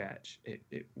over the sketch,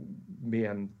 me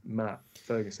and Matt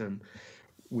Ferguson,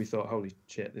 we thought, holy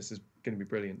shit, this is going to be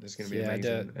brilliant. This is going to be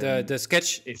amazing. The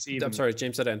sketch. Even, I'm sorry,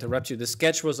 James, that I interrupt you. The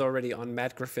sketch was already on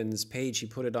Matt Griffin's page. He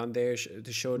put it on there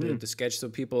to show the sketch, so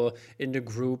people in the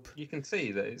group. You can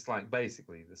see that it's like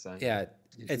basically the same. Yeah,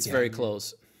 it's very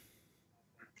close.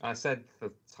 I said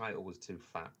the title was too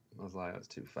fat. I was like, that's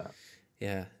too fat.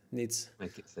 Yeah, needs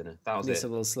make it thinner. That was needs it. a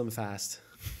little slim fast.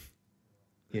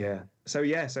 Yeah.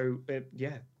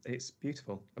 It's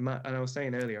beautiful. And I was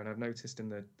saying earlier, and I've noticed in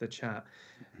the chat,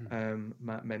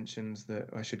 Matt mentions that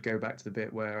I should go back to the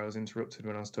bit where I was interrupted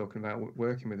when I was talking about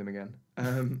working with him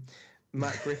again.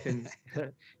 Matt Griffin,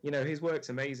 his work's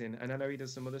amazing, and I know he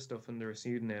does some other stuff under a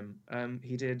pseudonym.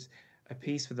 He did a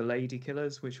piece for the Lady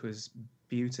Killers, which was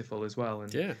beautiful as well.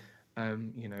 And yeah.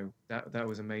 That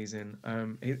was amazing.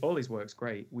 All his work's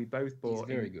great. We both bought.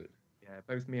 He's very good. Yeah,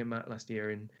 both me and Matt last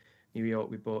year in New York,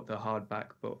 we bought the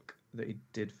hardback book that he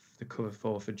did the cover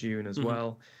for June as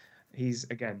well. He's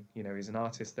he's an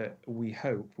artist that we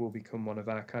hope will become one of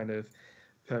our kind of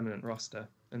permanent roster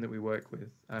and that we work with.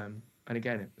 And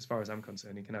again, as far as I'm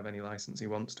concerned, he can have any license he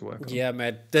wants to work on. Yeah,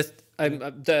 Matt.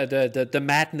 The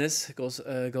madness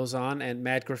goes on, and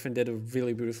Matt Griffin did a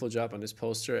really beautiful job on this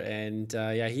poster. And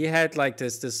he had like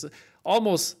this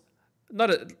almost not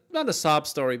a sob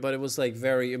story, but it was like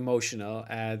very emotional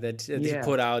that he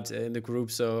put out in the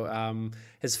group. So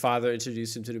his father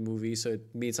introduced him to the movie, so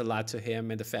it means a lot to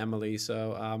him and the family.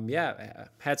 So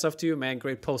hats off to you, man.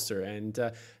 Great poster, and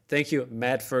thank you,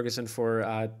 Matt Ferguson,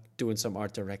 for doing some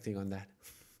art directing on that.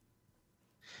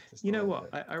 You know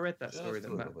what? I read that story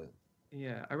that Matt.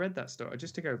 Yeah, I read that story.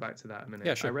 Just to go back to that a minute.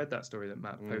 Yeah, sure. I read that story that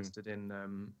Matt posted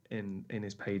in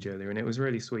his page earlier, and it was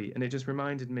really sweet. And it just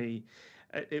reminded me.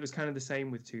 It was kind of the same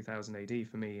with 2000 AD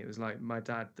for me. It was like my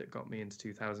dad that got me into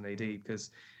 2000 AD because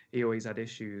he always had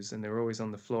issues, and they were always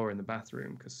on the floor in the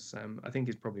bathroom because I think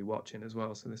he's probably watching as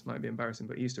well, so this might be embarrassing,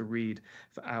 but he used to read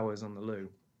for hours on the loo.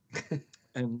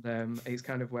 And it's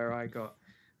kind of where I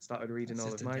started reading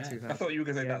all of my 2000. I thought you were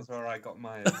going to say that's where I got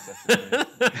my obsession.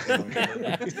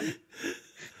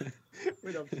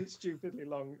 With stupidly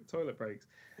long toilet breaks.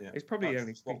 Yeah, it's probably the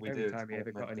only do. time he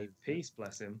ever got any peace,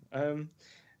 bless him.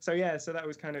 So that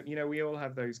was kind of, we all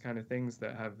have those kind of things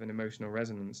that have an emotional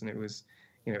resonance, and it was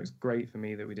great for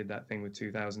me that we did that thing with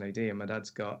 2000 AD, and my dad's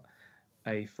got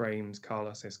a framed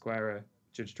Carlos Esquerra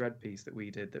Judge Dredd piece that we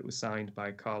did that was signed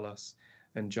by Carlos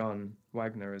and John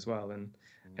Wagner as well, and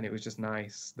it was just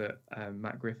nice that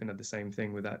Matt Griffin had the same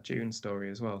thing with that June story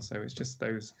as well. So it's just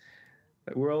those.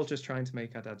 We're all just trying to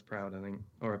make our dads proud, I think,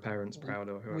 or our parents proud,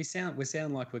 or whoever. We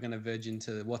sound like we're going to verge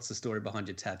into what's the story behind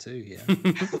your tattoo here?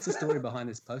 What's the story behind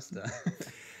this poster?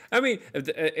 I mean,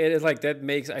 it is like that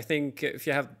makes. I think if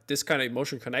you have this kind of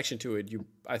emotional connection to it,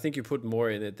 I think you put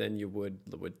more in it than you would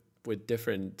with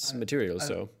different materials.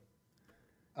 So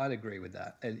I'd agree with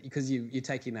that, because you're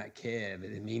taking that care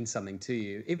that it means something to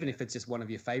you, even if it's just one of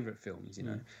your favorite films,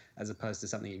 as opposed to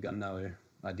something you've got no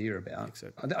idea about.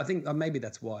 Exactly. I think maybe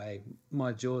that's why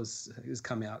my Jaws has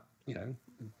come out,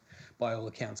 by all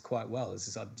accounts quite well. It's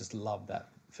just, I just love that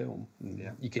film.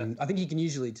 Yeah, I think you can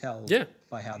usually tell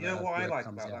by how the what I like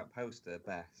comes about out. that poster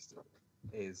best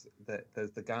is that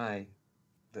there's the guy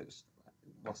that's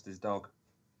lost his dog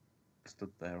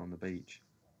stood there on the beach.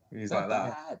 He's like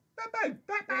that.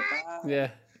 Yeah.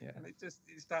 And it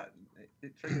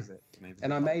triggers it. Maybe.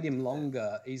 And I made him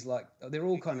longer. He's like, they're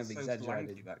all kind of so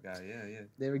exaggerated. Slanky, that guy, yeah.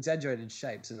 They're exaggerated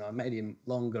shapes, and I made him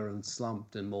longer and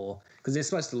slumped and more, because they're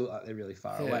supposed to look like they're really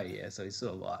far away. Yeah, so he's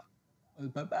sort of like,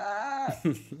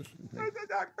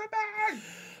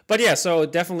 But yeah, so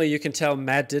definitely you can tell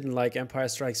Matt didn't like Empire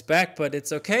Strikes Back, but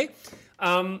it's okay.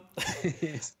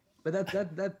 Yes. But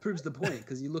that proves the point,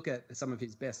 because you look at some of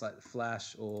his best, like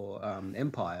Flash or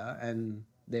Empire, and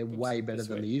they're way better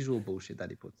than the usual bullshit that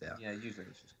he puts out. Yeah, usually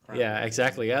it's just crap. Yeah,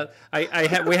 exactly. Yeah,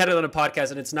 we had it on a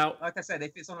podcast, and it's now. Like I said,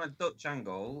 if it's on a Dutch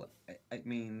angle, it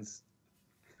means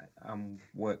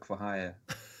work for hire.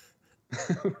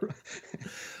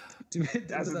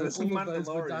 As in, there's All some of those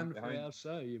were Mandalorian done for behind. our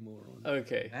show, you moron.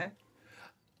 Okay. Eh?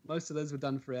 Most of those were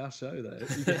done for our show,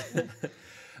 though.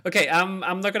 Okay, I'm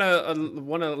not gonna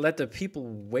want to let the people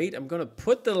wait. I'm gonna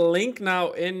put the link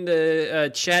now in the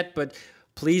chat, but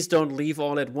please don't leave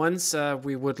all at once.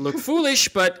 We would look foolish,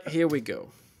 but here we go.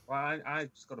 Well, I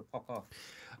just got to pop off.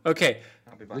 Okay,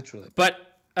 I'll be back. Literally.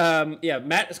 but yeah,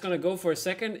 Matt is gonna go for a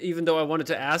second, even though I wanted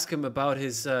to ask him about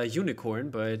his unicorn,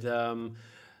 but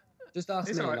Just ask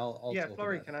It's me, all and right. I'll Yeah, talk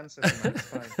Flory about can it. answer them.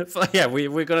 It's fine. yeah,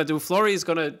 we're gonna do. Flory is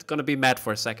gonna be Matt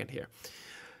for a second here.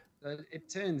 It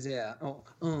turns out.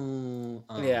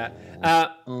 Yeah.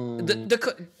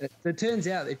 It turns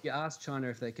out if you ask China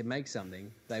if they can make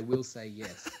something, they will say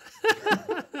yes.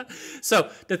 So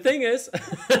the thing is,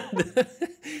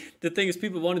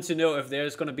 people wanted to know if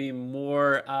there's going to be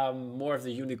more of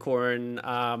the unicorn,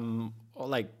 or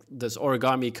like this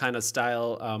origami kind of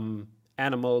style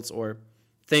animals or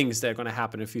things that are going to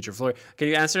happen in the future. Flory, can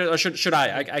you answer it, or should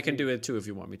I? I can do it too if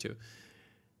you want me to.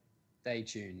 Stay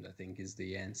tuned, I think, is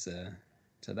the answer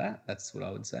to that. That's what I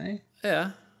would say.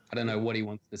 Yeah. I don't know what he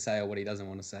wants to say or what he doesn't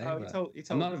want to say. Oh, but he told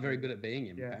I'm not me. very good at being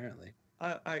him, Yeah. apparently.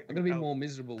 I'm I'm going to be more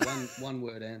miserable one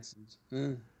word answers.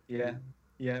 Yeah.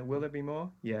 Yeah. Will there be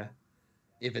more? Yeah.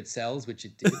 If it sells, which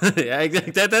it did. Yeah,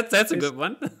 exactly. That's a good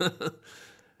one.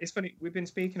 It's funny. We've been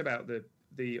speaking about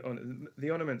the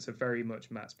ornaments are very much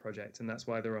Matt's project, and that's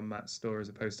why they're on Matt's store as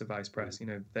opposed to Vice Press. You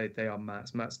know, they are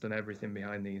Matt's. Matt's done everything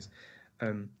behind these.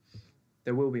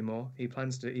 There will be more. He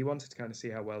wanted to kind of see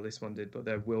how well this one did, but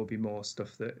there will be more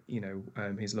stuff that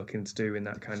he's looking to do in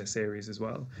that kind of series as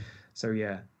well. So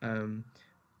yeah,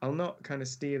 I'll not kind of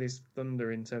steal his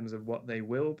thunder in terms of what they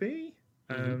will be.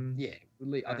 Yeah,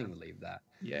 I think we'll leave that.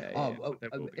 Yeah.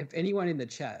 If anyone in the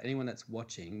chat, anyone that's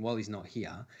watching while he's not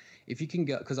here, if you can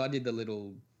go, because I did the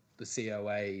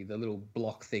COA, the little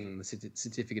block thing, the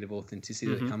certificate of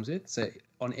authenticity that comes with. So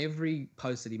on every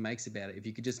post that he makes about it, if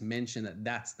you could just mention that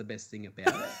that's the best thing about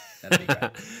it, that'd be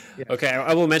great. Yeah. Okay,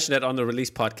 I will mention that on the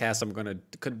release podcast I'm going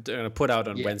to put out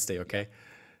on Wednesday, okay?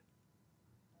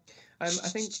 I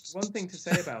think one thing to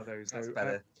say about those, That's though,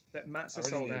 better. that Matt's are I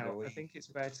really sold need a out. I week. think it's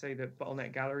fair to say that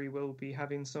Bottleneck Gallery will be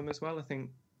having some as well. I think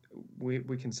we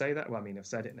can say that. Well, I mean, I've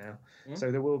said it now.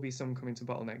 So there will be some coming to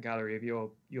Bottleneck Gallery of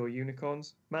your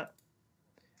unicorns, Matt.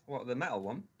 What, the metal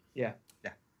one? Yeah.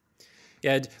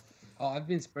 Yeah, I've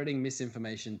been spreading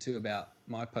misinformation too about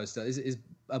my poster. Is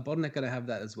a Bottleneck going to have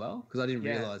that as well? Because I didn't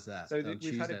realize that. So on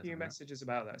we've had a Tuesday, few right? messages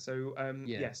about that. So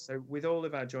Yeah. yes, so with all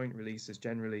of our joint releases,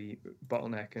 generally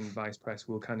Bottleneck and Vice Press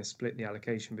will kind of split the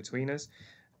allocation between us.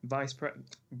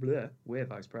 We're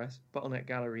Vice Press. Bottleneck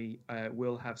Gallery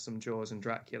will have some Jaws and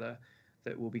Dracula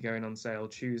that will be going on sale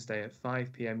Tuesday at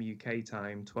 5 p.m. UK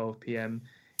time, 12 p.m.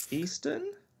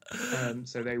 Eastern.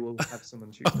 So they will have some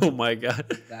on Tuesday. oh my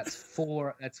god. That's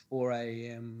 4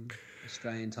 a.m.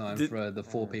 Australian time for the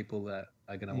 4 people that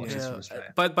are going to watch this from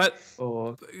Australia. But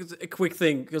Or a quick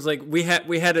thing, because like we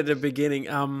had at the beginning,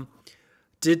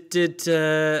 did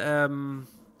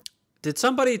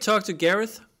somebody talk to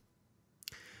Gareth?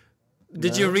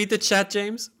 Did you read the chat,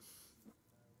 James?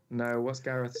 no, what's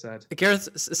Gareth said? Gareth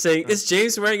saying, "Is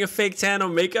James wearing a fake tan or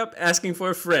makeup? Asking for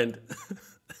a friend."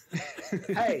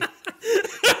 Hey,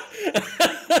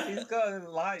 He's got a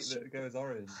light that goes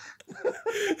orange.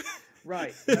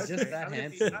 right. He's just okay, that I'm gonna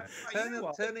be- handsome. Turn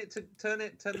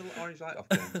the orange light off,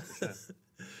 James, for sure.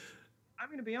 I'm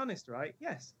going to be honest, right?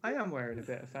 Yes, I am wearing a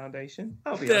bit of foundation.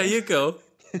 I'll be There honest. you go.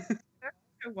 You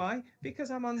know why? Because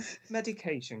I'm on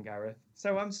medication, Gareth.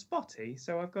 So I'm spotty.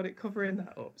 So I've got it covering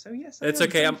that up. So yes, I It's am.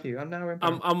 okay, Thank you. I'm now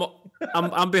embarrassed.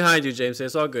 I'm behind you, James.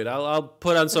 It's all good. I'll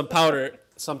put on some powder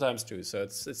sometimes too, so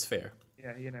it's fair.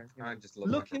 Yeah, I just look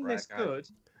looking like a this rat guy. good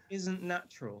isn't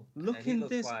natural. he Looking looks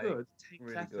this like good takes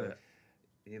really effort. good.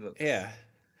 He looks Yeah.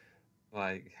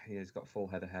 like he's got full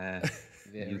head of hair.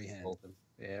 Very Youthful. handsome.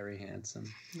 Very handsome.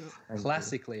 Thank you.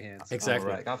 Classically handsome. Exactly.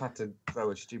 Oh, right. I've had to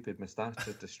grow a stupid moustache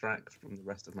to distract from the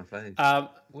rest of my face.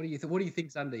 What do you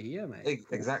think's under here, mate?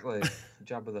 Exactly.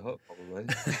 Jab of the hook, probably.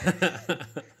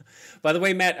 By the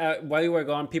way, Matt, while you were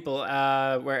gone, people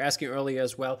were asking earlier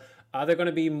as well. Are there going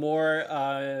to be more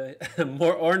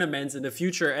more ornaments in the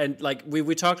future? And like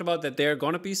we talked about that, there are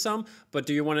going to be some. But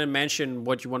do you want to mention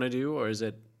what you want to do, or is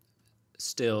it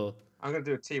still I'm going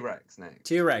to do a T-Rex next.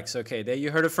 T-Rex? Okay, there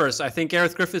you heard it first. I think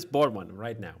Gareth Griffiths bought one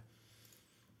right now.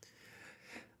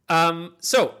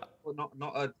 So Well,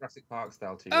 not a Jurassic Park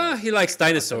style T-Rex. he likes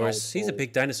dinosaurs. old He's a school-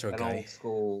 big dinosaur An guy. old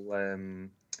school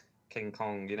King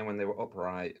Kong. You know when they were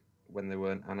upright, when they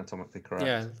weren't anatomically correct.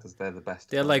 Yeah. Because they're the best.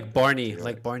 They're kind like of Barney, T-Rex.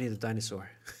 like Barney the dinosaur.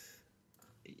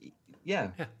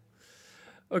 Yeah.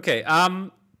 Okay.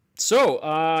 So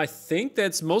I think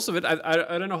that's most of it.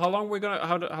 I don't know how long we're gonna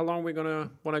how long we're gonna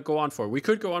want to go on for. We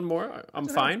could go on more. I'm don't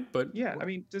know. fine, but Yeah, I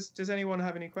mean, does anyone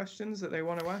have any questions that they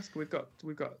want to ask? We've got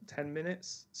 10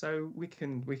 minutes, so we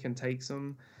can take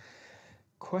some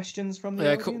questions from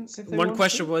the audience. If they one want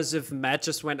question to. was if Matt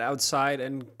just went outside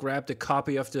and grabbed a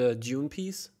copy of the Dune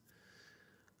piece.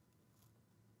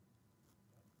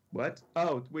 What?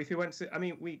 Oh, if we went to, I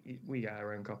mean, we get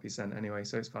our own copies sent anyway,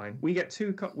 so it's fine. We get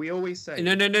two. We always say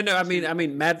No. I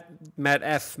mean, Matt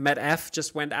F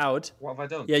just went out. What have I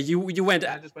done? Yeah, you went.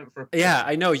 I just went for a. Yeah,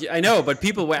 I know, but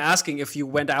people were asking if you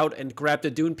went out and grabbed a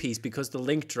Dune piece because the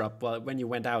link dropped when you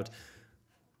went out.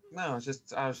 No,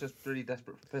 I was just really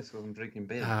desperate for piss because I'm drinking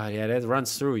beer. Ah, yeah, that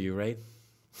runs through you, right?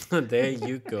 There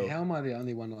you go. How am I the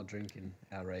only one not drinking?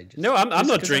 Outrageous. No, I'm not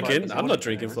 'cause I'm drinking. like, I'm not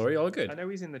drinking, Flory. All I good. know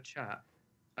he's in the chat.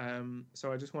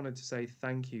 So I just wanted to say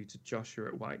thank you to Joshua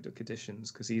at White Duck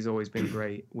Editions because he's always been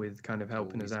great with kind of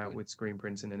helping us Always out good. with screen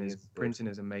printing, and his Yes, good. printing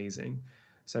is amazing.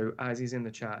 So as he's in the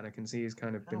chat, and I can see he's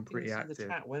kind of How been can you pretty see the active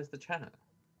chat? Where's the chat?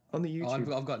 on the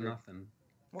YouTube. I've got nothing.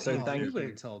 What So are you thank doing?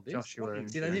 you, told this. Joshua. And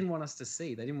See, they didn't want us to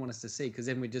see. They didn't want us to see because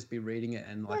then we'd just be reading it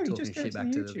and no, like you talking just go shit to back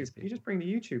the to YouTube. these You people. just bring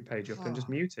the YouTube page up and just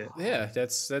mute it. Yeah,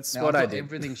 that's Now, what I've I got did.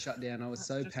 everything shut down. I was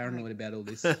so Just paranoid like- about all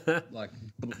this, like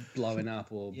blowing up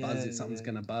or Yeah, buzz if something's yeah.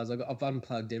 gonna buzz. I've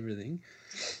unplugged everything.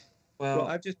 Well, Well,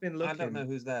 I've just been I looking. don't know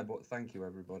who's there, but thank you,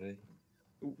 everybody.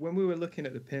 When we were looking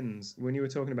at the pins, when you were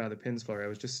talking about the pins, Florrie, I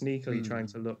was just sneakily trying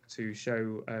to look to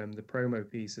show the promo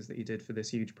pieces that you did for this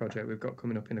huge project we've got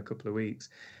coming up in a couple of weeks.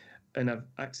 And I've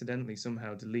accidentally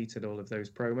somehow deleted all of those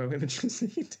promo images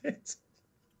that you did.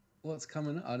 What's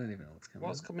coming up? I don't even know what's coming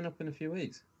What's up. coming up in a few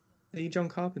weeks? The John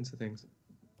Carpenter things.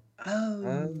 Oh,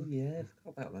 Oh yeah, I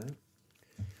forgot about that.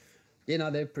 yeah, no,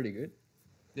 they're pretty good.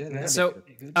 Yeah, they're So,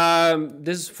 good.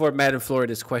 this is for Matt and Flory,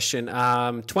 this question.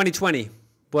 2020,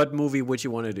 what movie would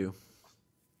you want to do?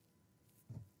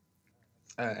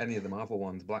 Any of the Marvel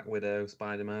ones, Black Widow,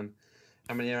 Spider-Man.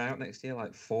 How many are out next year?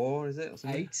 Like 4, is it? Or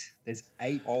something? 8. There's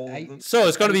 8. All of 8. them? So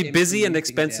it's going to be MCU busy and things out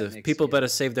expensive. next People year. better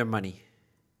save their money.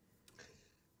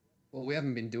 Well, we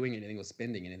haven't been doing anything or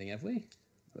spending anything, have we?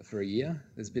 For a year,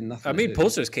 there's been nothing. I to mean, do.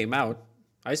 posters came out.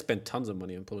 I spent tons of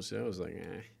money on posters. I was like,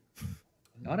 eh.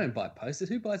 I don't buy posters.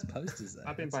 Who buys posters? Though?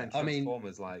 I've been That's- buying I mean,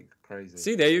 Transformers like crazy.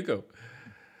 See, there you go.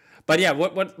 But yeah,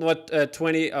 what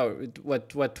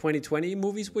 2020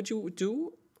 movies would you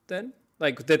do then?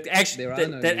 Like that actually There are that,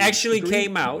 no that movies. actually Agree.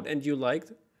 came out and you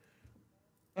liked?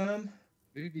 movies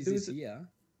There was this a- year.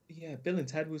 Yeah, Bill and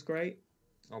Ted was great.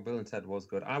 Oh, Bill and Ted was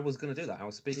good. I was going to do that. I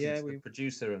was speaking Yeah, to the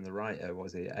producer and the writer,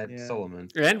 was it Ed Yeah. Solomon,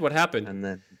 And what happened? and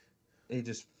then he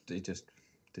just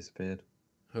disappeared.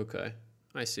 Okay,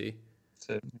 I see.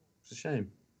 So it's a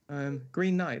shame.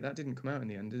 Green Knight, that didn't come out in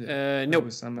the end, did it? Nope. That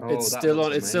was, Oh, It's that still was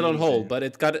on. It's still on hold,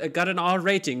 amazing. but it got an R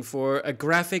rating for a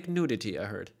graphic nudity. I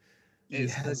heard.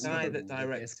 It's Yes, the guy that the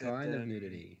best directed. kind of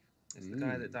nudity. It's the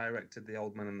guy that directed The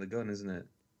Old Man and the Gun, isn't it?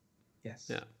 yes.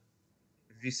 Yeah.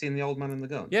 Have you seen The Old Man and the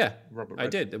Gun? Yeah, Robert I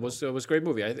did. Redford. It was a great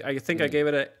movie. I think I gave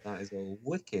it a That is a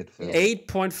wicked film.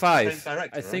 8.5. Same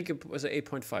director, I think it was an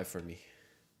 8.5 for me.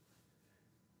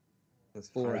 That's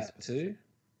Borat high 2.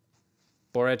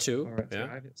 Borat 2. All right, Yeah.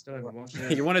 I still haven't watched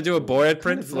it. You want to do a Borat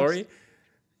print, of Flory?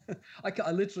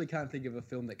 I literally can't think of a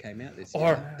film that came out this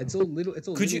Or- year. It's all little. It's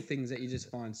all Could little you- things that you just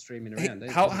find streaming Hey, around.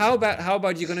 how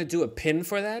about you gonna do a pin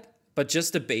for that, but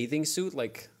just a bathing suit,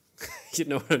 like you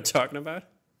know what I'm talking about?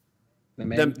 the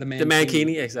The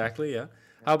mankini, exactly. Yeah.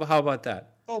 How about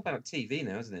that? It's all about TV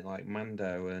now, isn't it? Like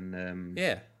Mando and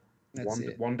Yeah. That's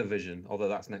it. WandaVision. Although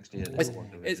that's next year. Is,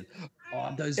 WandaVision. is,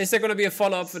 Oh, those. is there gonna be a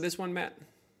follow up for this one, Matt?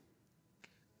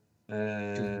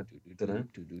 Dunno.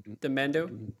 The Mando?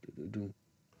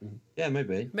 Yeah,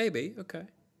 maybe. Maybe. Okay.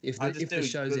 If I the, just if do. the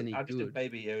show's any I just do good,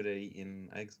 Baby Yoda eating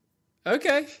eggs.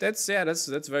 Okay. That's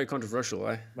very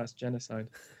controversial. That's genocide.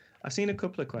 I've seen a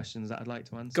couple of questions that I'd like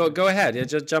to answer. Go ahead. Yeah,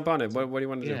 just jump on it. What do you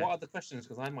want to do? Yeah. What are the questions?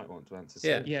 Because I might want to answer.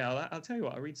 Yeah. some. Yeah, I'll tell you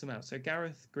what. I'll read some out. So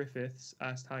Gareth Griffiths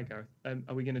asked, "Hi Gareth,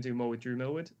 are we going to do more with Drew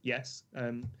Millwood?" Yes.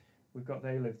 We've got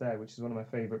They Live There, which is one of my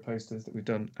favourite posters that we've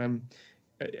done.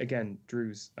 Again,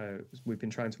 Drew's. We've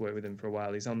been trying to work with him for a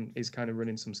while. He's kind of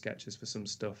running some sketches for some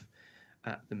stuff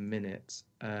at the minute.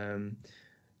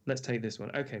 Let's take this one.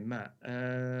 Okay, Matt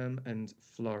and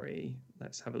Flory.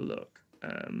 Let's have a look.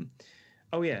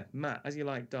 Oh yeah, Matt. As you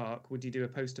like Dark, would you do a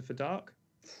poster for Dark?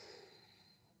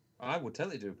 I would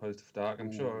totally do a poster for Dark.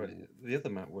 I'm sure the other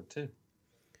Matt would too.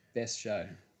 best show.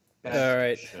 All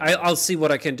right. I'll see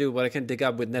what I can do. What I can dig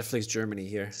up with Netflix Germany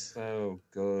here. So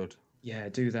good. Yeah,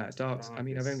 do that. Dark. I Dark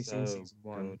mean, I've is only seen so season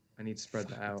 1. good. I need to spread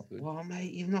that out. Well,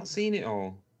 mate, you've not seen it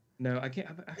all. No, I can't.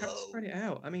 I have to spread it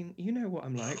out. I mean, you know what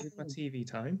I'm like with my TV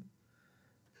time.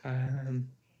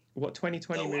 What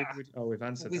 2020 movie would? Oh, we've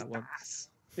answered that one.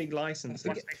 Big license.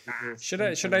 Should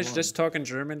I just talk in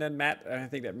German then, Matt? I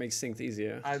think that makes things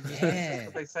easier. Yeah.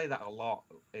 They say that a lot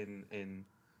in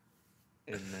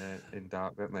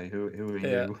Dark, don't they? Who are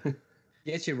Yeah. you?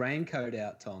 Get your raincoat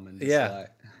out, Tom, and just Yeah. like,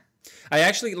 I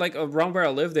actually like around where I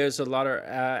live. There's a lot of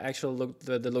actual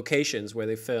the locations where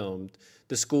they filmed.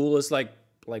 The school is like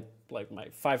my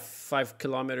 5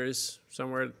 kilometers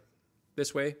somewhere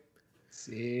this way.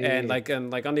 see. And like on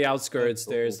the outskirts,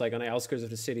 cool. there's like on the outskirts of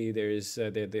the city, there's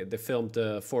they filmed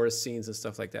the forest scenes and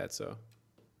stuff like that. So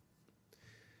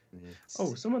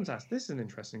Oh, someone's asked. This is an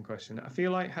interesting question. I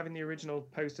feel like having the original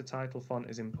poster title font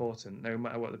is important, no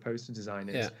matter what the poster design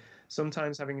is. Yeah.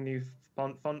 Sometimes having a new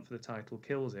font for the title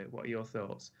kills it. What are your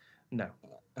thoughts? No,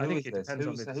 I Who think is it this? depends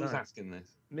on the Who's design. asking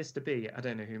this? Mr. B. I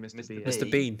don't know who Mr. B Mr. is.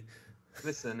 Mr. Bean.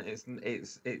 Listen,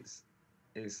 it's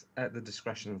at the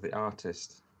discretion of the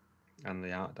artist and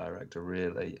the art director,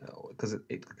 really, because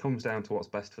it comes down to what's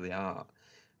best for the art.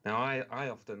 Now, I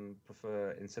often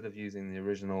prefer, instead of using the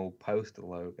original poster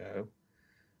logo,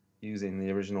 using the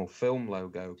original film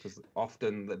logo, because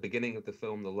often the beginning of the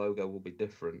film, the logo will be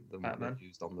different than what Batman. they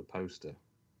used on the poster.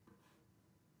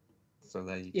 So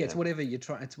they Yeah, it's whatever you're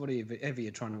trying. It's whatever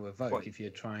you're trying to evoke. What- If you're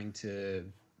trying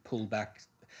to pull back,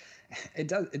 it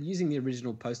does. Using the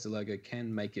original poster logo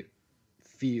can make it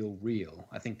feel real.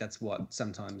 I think that's what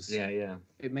sometimes. yeah.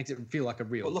 It makes it feel like a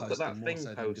real. But look at poster that more thing so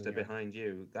than poster doing it. behind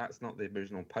you. That's not the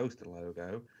original poster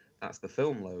logo. That's the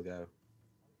film logo.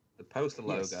 The poster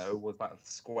Yes. logo was that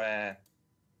square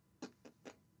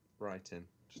writing,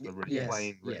 just a really Yes,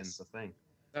 plain written yes. thing.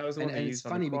 That was the And, one they and it's used on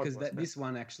the funny quad, because wasn't it? this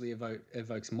one actually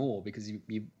evokes more because you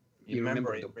You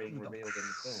remember the- it being revealed in the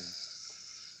film.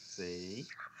 See,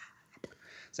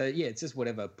 So yeah, it's just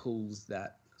whatever pulls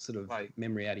that sort of Like-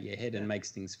 memory out of your head and yeah.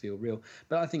 makes things feel real.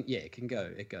 But I think it can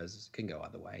go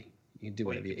either way. You can do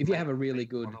Well, whatever. you If you can have a really make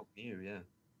good, one up new, yeah.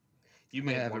 You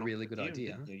made have a one up really for good Dune,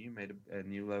 idea. didn't you? You made a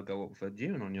new logo up for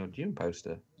Dune on your Dune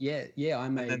poster. I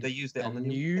And then made they used it a on the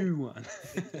new one.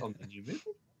 on the new movie.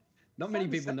 Not many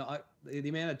Fun people know the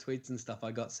amount of tweets and stuff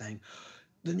I got saying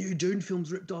the new Dune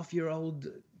film's ripped off your old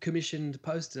commissioned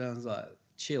poster. I was like,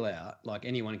 chill out. Like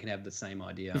anyone can have the same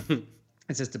idea.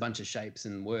 It's just a bunch of shapes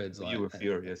and words. Like, You were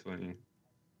furious, weren't you?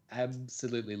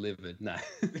 absolutely livid. No,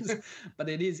 but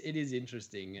it is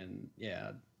interesting, and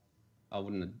yeah, I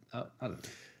wouldn't. I don't know.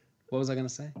 What was I going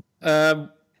to say?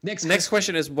 Next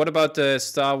question is, what about the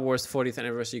Star Wars 40th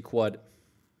anniversary quad?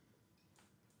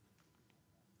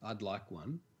 I'd like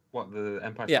one. What, the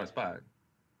Empire Yeah. Strikes Back?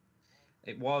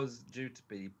 It was due to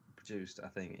be produced, I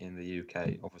think, in the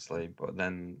UK, obviously, but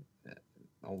then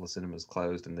all the cinemas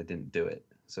closed and they didn't do it,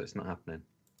 so it's not happening.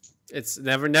 It's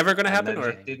never going to And happen, then or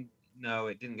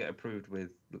it didn't get approved with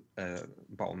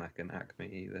Bottleneck and Acme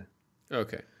either,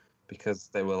 okay. because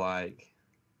they were like,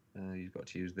 you've got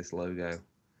to use this logo,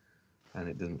 and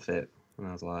it doesn't fit. And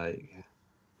I was like,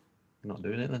 I'm not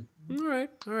doing it then.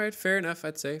 All right, fair enough.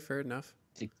 I'd say fair enough.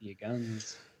 Stick to your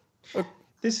guns.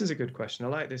 This is a good question. I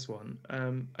like this one.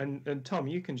 And Tom,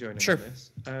 you can join in Sure. on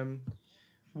this.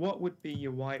 What would be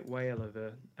your white whale of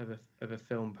a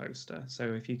film poster?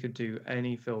 So if you could do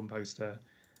any film poster,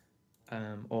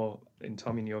 or in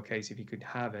Tom, in your case, if you could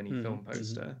have any film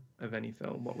poster of any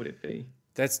film, what would it be?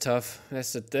 That's tough.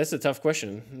 That's a tough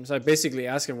question. So I basically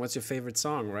ask him, "What's your favorite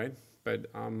song?" Right? But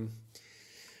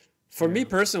for me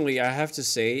personally, I have to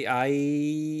say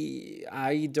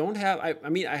I don't have. I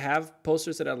mean, I have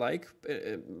posters that I like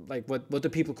what the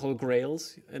people call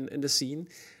grails in the scene,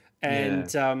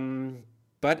 and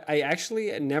but I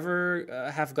actually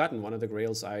never have gotten one of the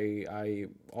grails I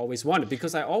always wanted,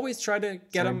 because I always try to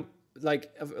get them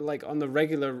like on the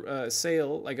regular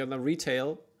sale, like on the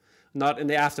retail, not in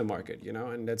the aftermarket, you know.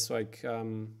 And that's like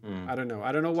I don't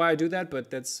know why I do that, but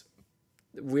that's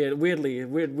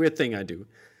weird thing I do.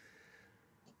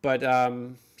 But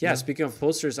speaking of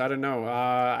posters, I don't know.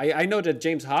 I know that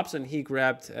James Hobson, he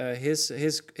grabbed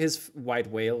his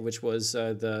white whale, which was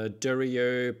the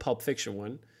Durieux Pulp Fiction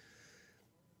one.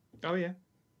 Oh yeah, it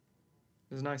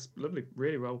was nice, lovely,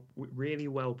 really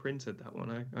well printed. That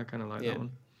one, I kind of like Yeah. that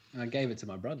one. I gave it to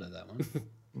my brother. That one.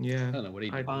 Yeah, I don't know what he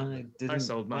did. I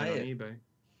sold mine on buy it. eBay.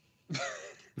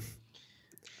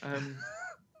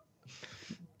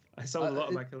 I sold a lot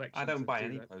of my collection. I don't to buy do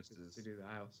any that- posters. to do the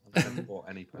house. I haven't bought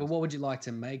any posters. Well, what would you like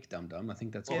to make, Dum Dum? I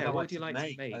think that's Yeah, all. what would you like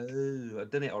to make? Oh,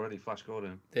 I've done it already, Flash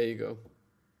Gordon. There you go.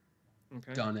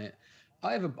 Okay. Done it.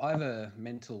 I have a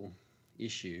mental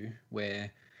issue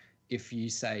where if you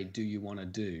say, "Do you want to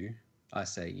do?" I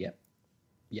say, "Yep."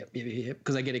 Yep.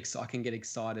 Because I can get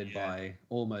excited by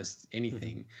almost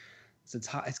anything. So it's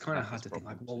hard. It's kind of hard to think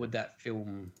like, what would that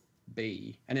film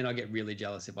be? And then I get really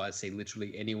jealous if I see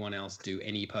literally anyone else do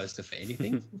any poster for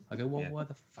anything. I go, well, why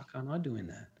the fuck aren't I doing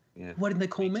that? Yeah. Why didn't they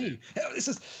call me? This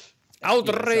is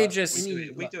outrageous.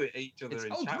 We do it each other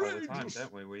in chat all the time,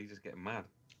 don't we? We just get mad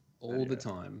all the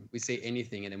time. We see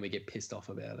anything and then we get pissed off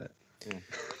about it.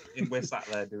 Yeah. We're sat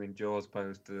there doing Jaws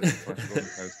posters,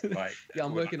 like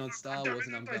I'm working on Star Wars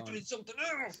and I'm doing something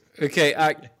else. Okay,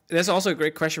 there's also a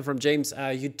great question from James.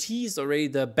 You teased already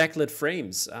the backlit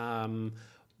frames.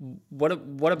 What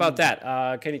about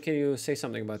that? Can you say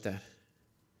something about that?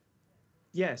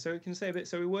 Yeah, so we can say a bit.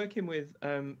 So we're working with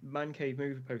Man Cave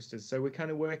movie posters. So we're kind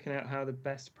of working out how the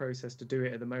best process to do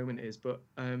it at the moment is. But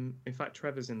in fact,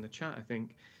 Trevor's in the chat, I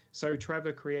think. So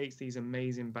Trevor creates these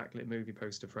amazing backlit movie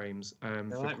poster frames they're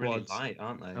for like quads really light,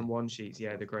 aren't they? and one sheets.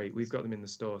 Yeah, they're great. We've got them in the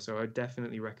store. So I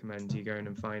definitely recommend you going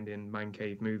and finding Man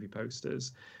Cave movie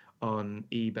posters on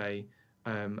eBay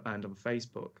and on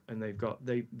Facebook. And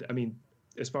I mean,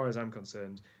 as far as I'm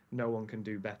concerned, no one can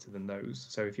do better than those.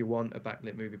 So if you want a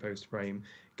backlit movie poster frame,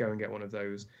 go and get one of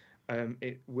those.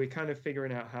 We're kind of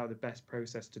figuring out how the best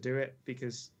process to do it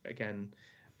because, again,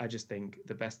 I just think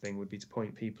the best thing would be to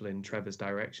point people in Trevor's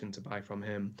direction to buy from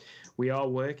him. We are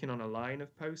working on a line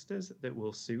of posters that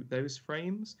will suit those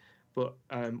frames, but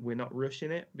we're not rushing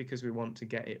it because we want to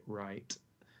get it right.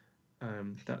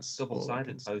 That's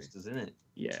double-sided posters, isn't it?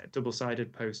 Yeah,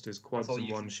 double-sided posters, quads and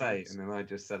one sheets. And then I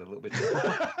just said a little bit.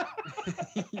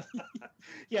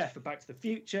 Yeah, for Back to the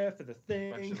Future, for The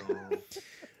Thing.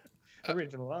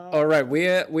 Original art. All right, we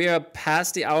are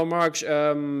past the hour mark.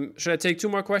 Should I take 2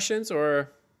 more questions or?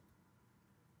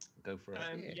 Go for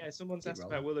it. Yeah, someone's asked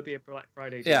about will there be a Black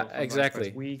Friday deal? Yeah,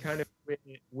 exactly. We kind of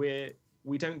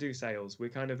we don't do sales. We're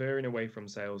kind of veering away from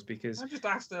sales because I just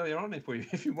asked earlier on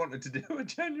if you wanted to do a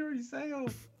January sale.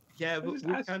 Yeah, but we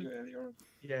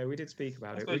did speak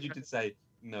about it. I suppose you did say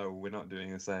no, we're not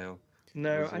doing a sale.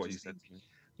 No, what you said to me.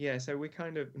 Yeah, so we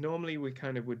normally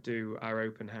would do our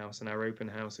open house, and our open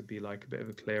house would be like a bit of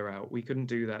a clear out. We couldn't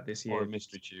do that this year. Or a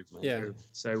mystery tube. Maybe. Yeah.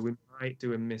 So we might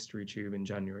do a mystery tube in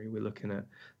January. We're looking at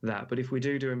that. But if we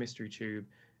do a mystery tube,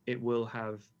 it will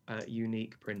have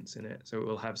unique prints in it. So it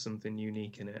will have something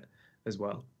unique in it as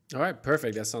well. All right,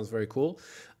 perfect. That sounds very cool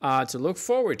to look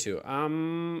forward to.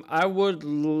 I would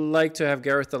like to have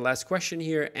Gareth the last question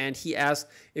here, and he asked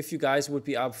if you guys would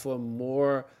be up for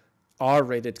more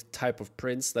R-rated type of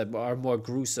prints that are more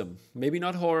gruesome. Maybe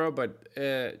not horror, but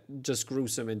just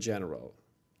gruesome in general.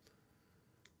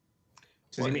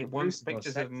 Does he mean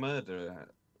pictures of murder?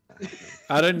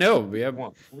 I don't know. We have.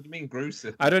 What do you mean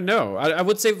gruesome? I don't know. I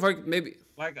would say for maybe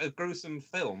like a gruesome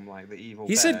film, like The Evil.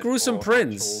 He said gruesome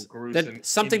prints. That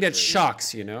something imagery. that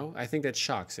shocks. I think that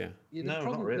shocks. Yeah. The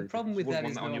problem, not really. The problem with that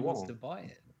is no one wants wall. to buy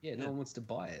it. Yeah, no one wants to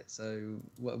buy it. So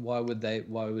why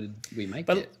would we make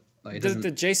But it? Like, the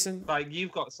Jason. Like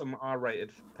you've got some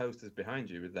R-rated posters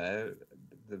behind you there,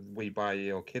 the We Buy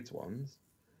Your Kids ones.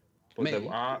 But Me? the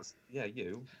art,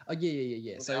 you. Oh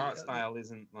yeah. But So the art style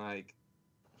isn't like.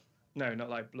 No, not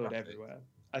like blood Graphic. everywhere.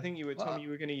 I think you were Well, Tom. You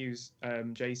were going to use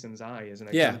Jason's eye as an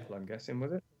Yeah. example. I'm guessing,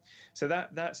 was it? So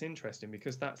that's interesting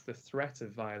because that's the threat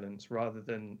of violence rather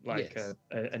than like Yes.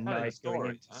 a knife story, going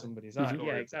into right? somebody's Mhm. eye. Story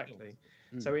Yeah, of the exactly.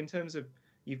 Mm. So in terms of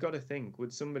you've got to think,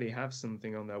 would somebody have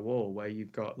something on their wall where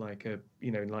you've got like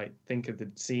like think of the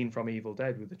scene from Evil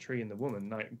Dead with the tree and the woman?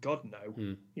 Like, God no,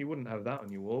 Mm. you wouldn't have that on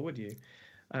your wall, would you?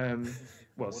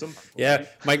 Well, some people Yeah,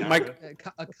 would. my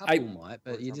a couple might,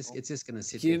 but it's just going to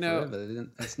sit You there know- forever.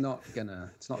 It's not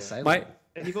saleable. my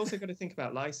And you've also got to think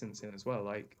about licensing as well.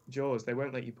 Like Jaws, they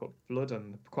won't let you put blood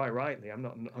on. Quite rightly, I'm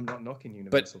not knocking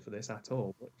Universal for this at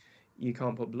all. But you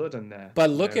can't put blood on there. But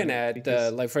you looking know, at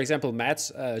because- like for example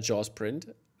Matt's Jaws print,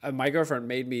 my girlfriend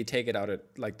made me take it out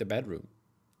at like the bedroom.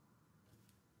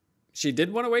 She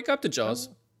did want to wake up to Jaws.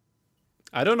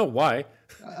 I don't know why.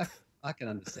 I can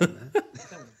understand that.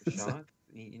 The shark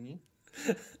eating you.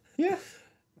 yeah,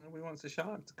 Nobody wants a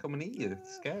shark to come and eat you.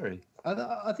 It's scary.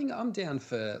 I think I'm down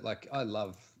for I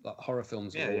love horror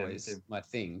films. Yeah, Are yeah, me always too. my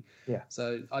thing. Yeah.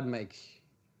 So I'd make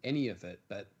any of it,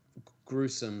 but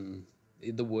gruesome,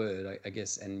 the word I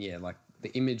guess, and yeah, like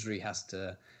the imagery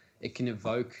it can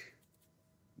evoke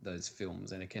those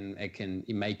films, and it can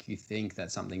make you think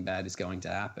that something bad is going to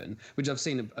happen. Which I've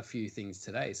seen a few things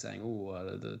today saying,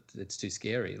 it's too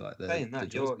scary. Like Saying the that,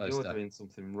 Jaws you're poster. doing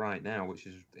something right now, which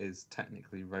is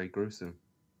technically very gruesome.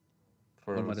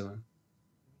 For What am I us. doing?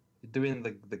 You're doing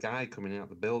the guy coming out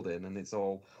the building, and it's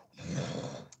all.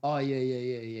 Oh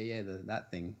yeah.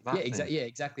 That thing. That Yeah, thing.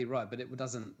 exactly right. But it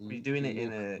doesn't. You're doing it in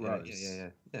look a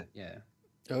gross. yeah. Yeah.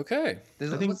 Okay.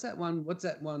 There's think- what's that one? What's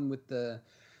that one with the?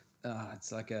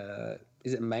 It's like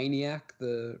is it Maniac,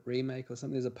 the remake or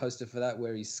something? There's a poster for that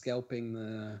where he's scalping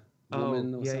the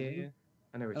woman or something. Yeah.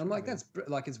 I know which And I'm one like, you mean. that's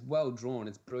like, it's well drawn,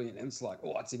 it's brilliant. And it's like,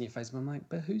 oh, it's in your face. But I'm like,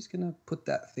 but who's gonna put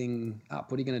that thing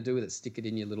up? What are you gonna do with it? Stick it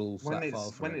in your little flat file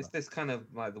when forever? it's this kind of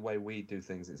like the way we do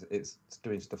things, it's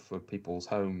doing stuff for people's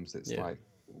homes. It's Yeah. like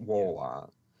wall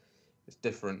art. It's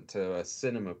different to a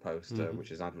cinema poster, Mhm.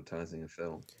 which is advertising a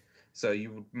film. So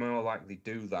you would more likely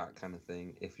do that kind of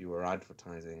thing if you were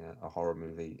advertising a horror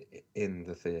movie in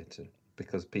the theatre,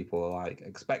 because people are like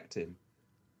expecting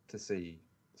to see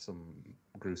some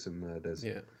gruesome murders.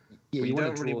 Yeah. Yeah, But you wanna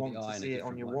don't really draw want the eye to in a see it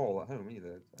on different your way. wall at home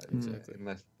either. Exactly.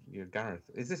 Unless you're Gareth.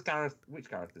 Is this Gareth? Which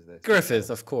Gareth is this? Griffith,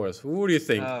 of course. Who do you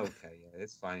think? Oh, okay, yeah,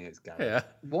 it's fine. It's Gareth. Yeah.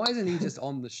 Why isn't he just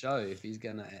on the show if he's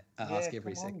gonna ask Yeah,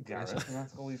 every come on, second Gareth, question? and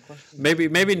ask all these questions.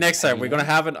 Maybe next time we're gonna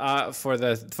have it for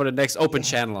the next open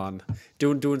channel on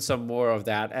doing some more of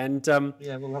that. And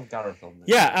Yeah, we'll have Gareth on there.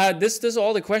 yeah, this are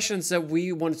all the questions that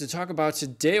we wanted to talk about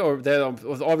today, or there are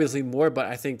obviously more, but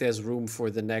I think there's room for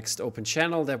the next open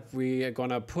channel that we are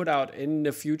gonna put out in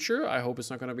the future. I hope it's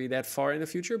not gonna be that far in the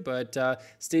future, but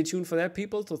stay tuned for that,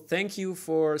 people. So thank you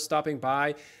for stopping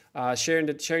by, sharing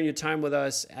your time with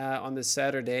us on this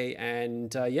Saturday,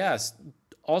 and yes,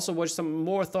 also watch some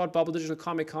more Thought Bubble Digital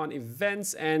Comic Con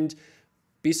events and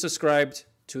be subscribed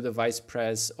to the Vice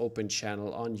Press Open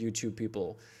channel on YouTube,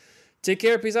 people. Take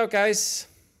care. Peace out, guys.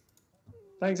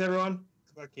 Thanks, everyone.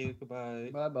 Thank you. Goodbye.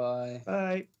 Bye bye.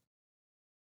 Bye.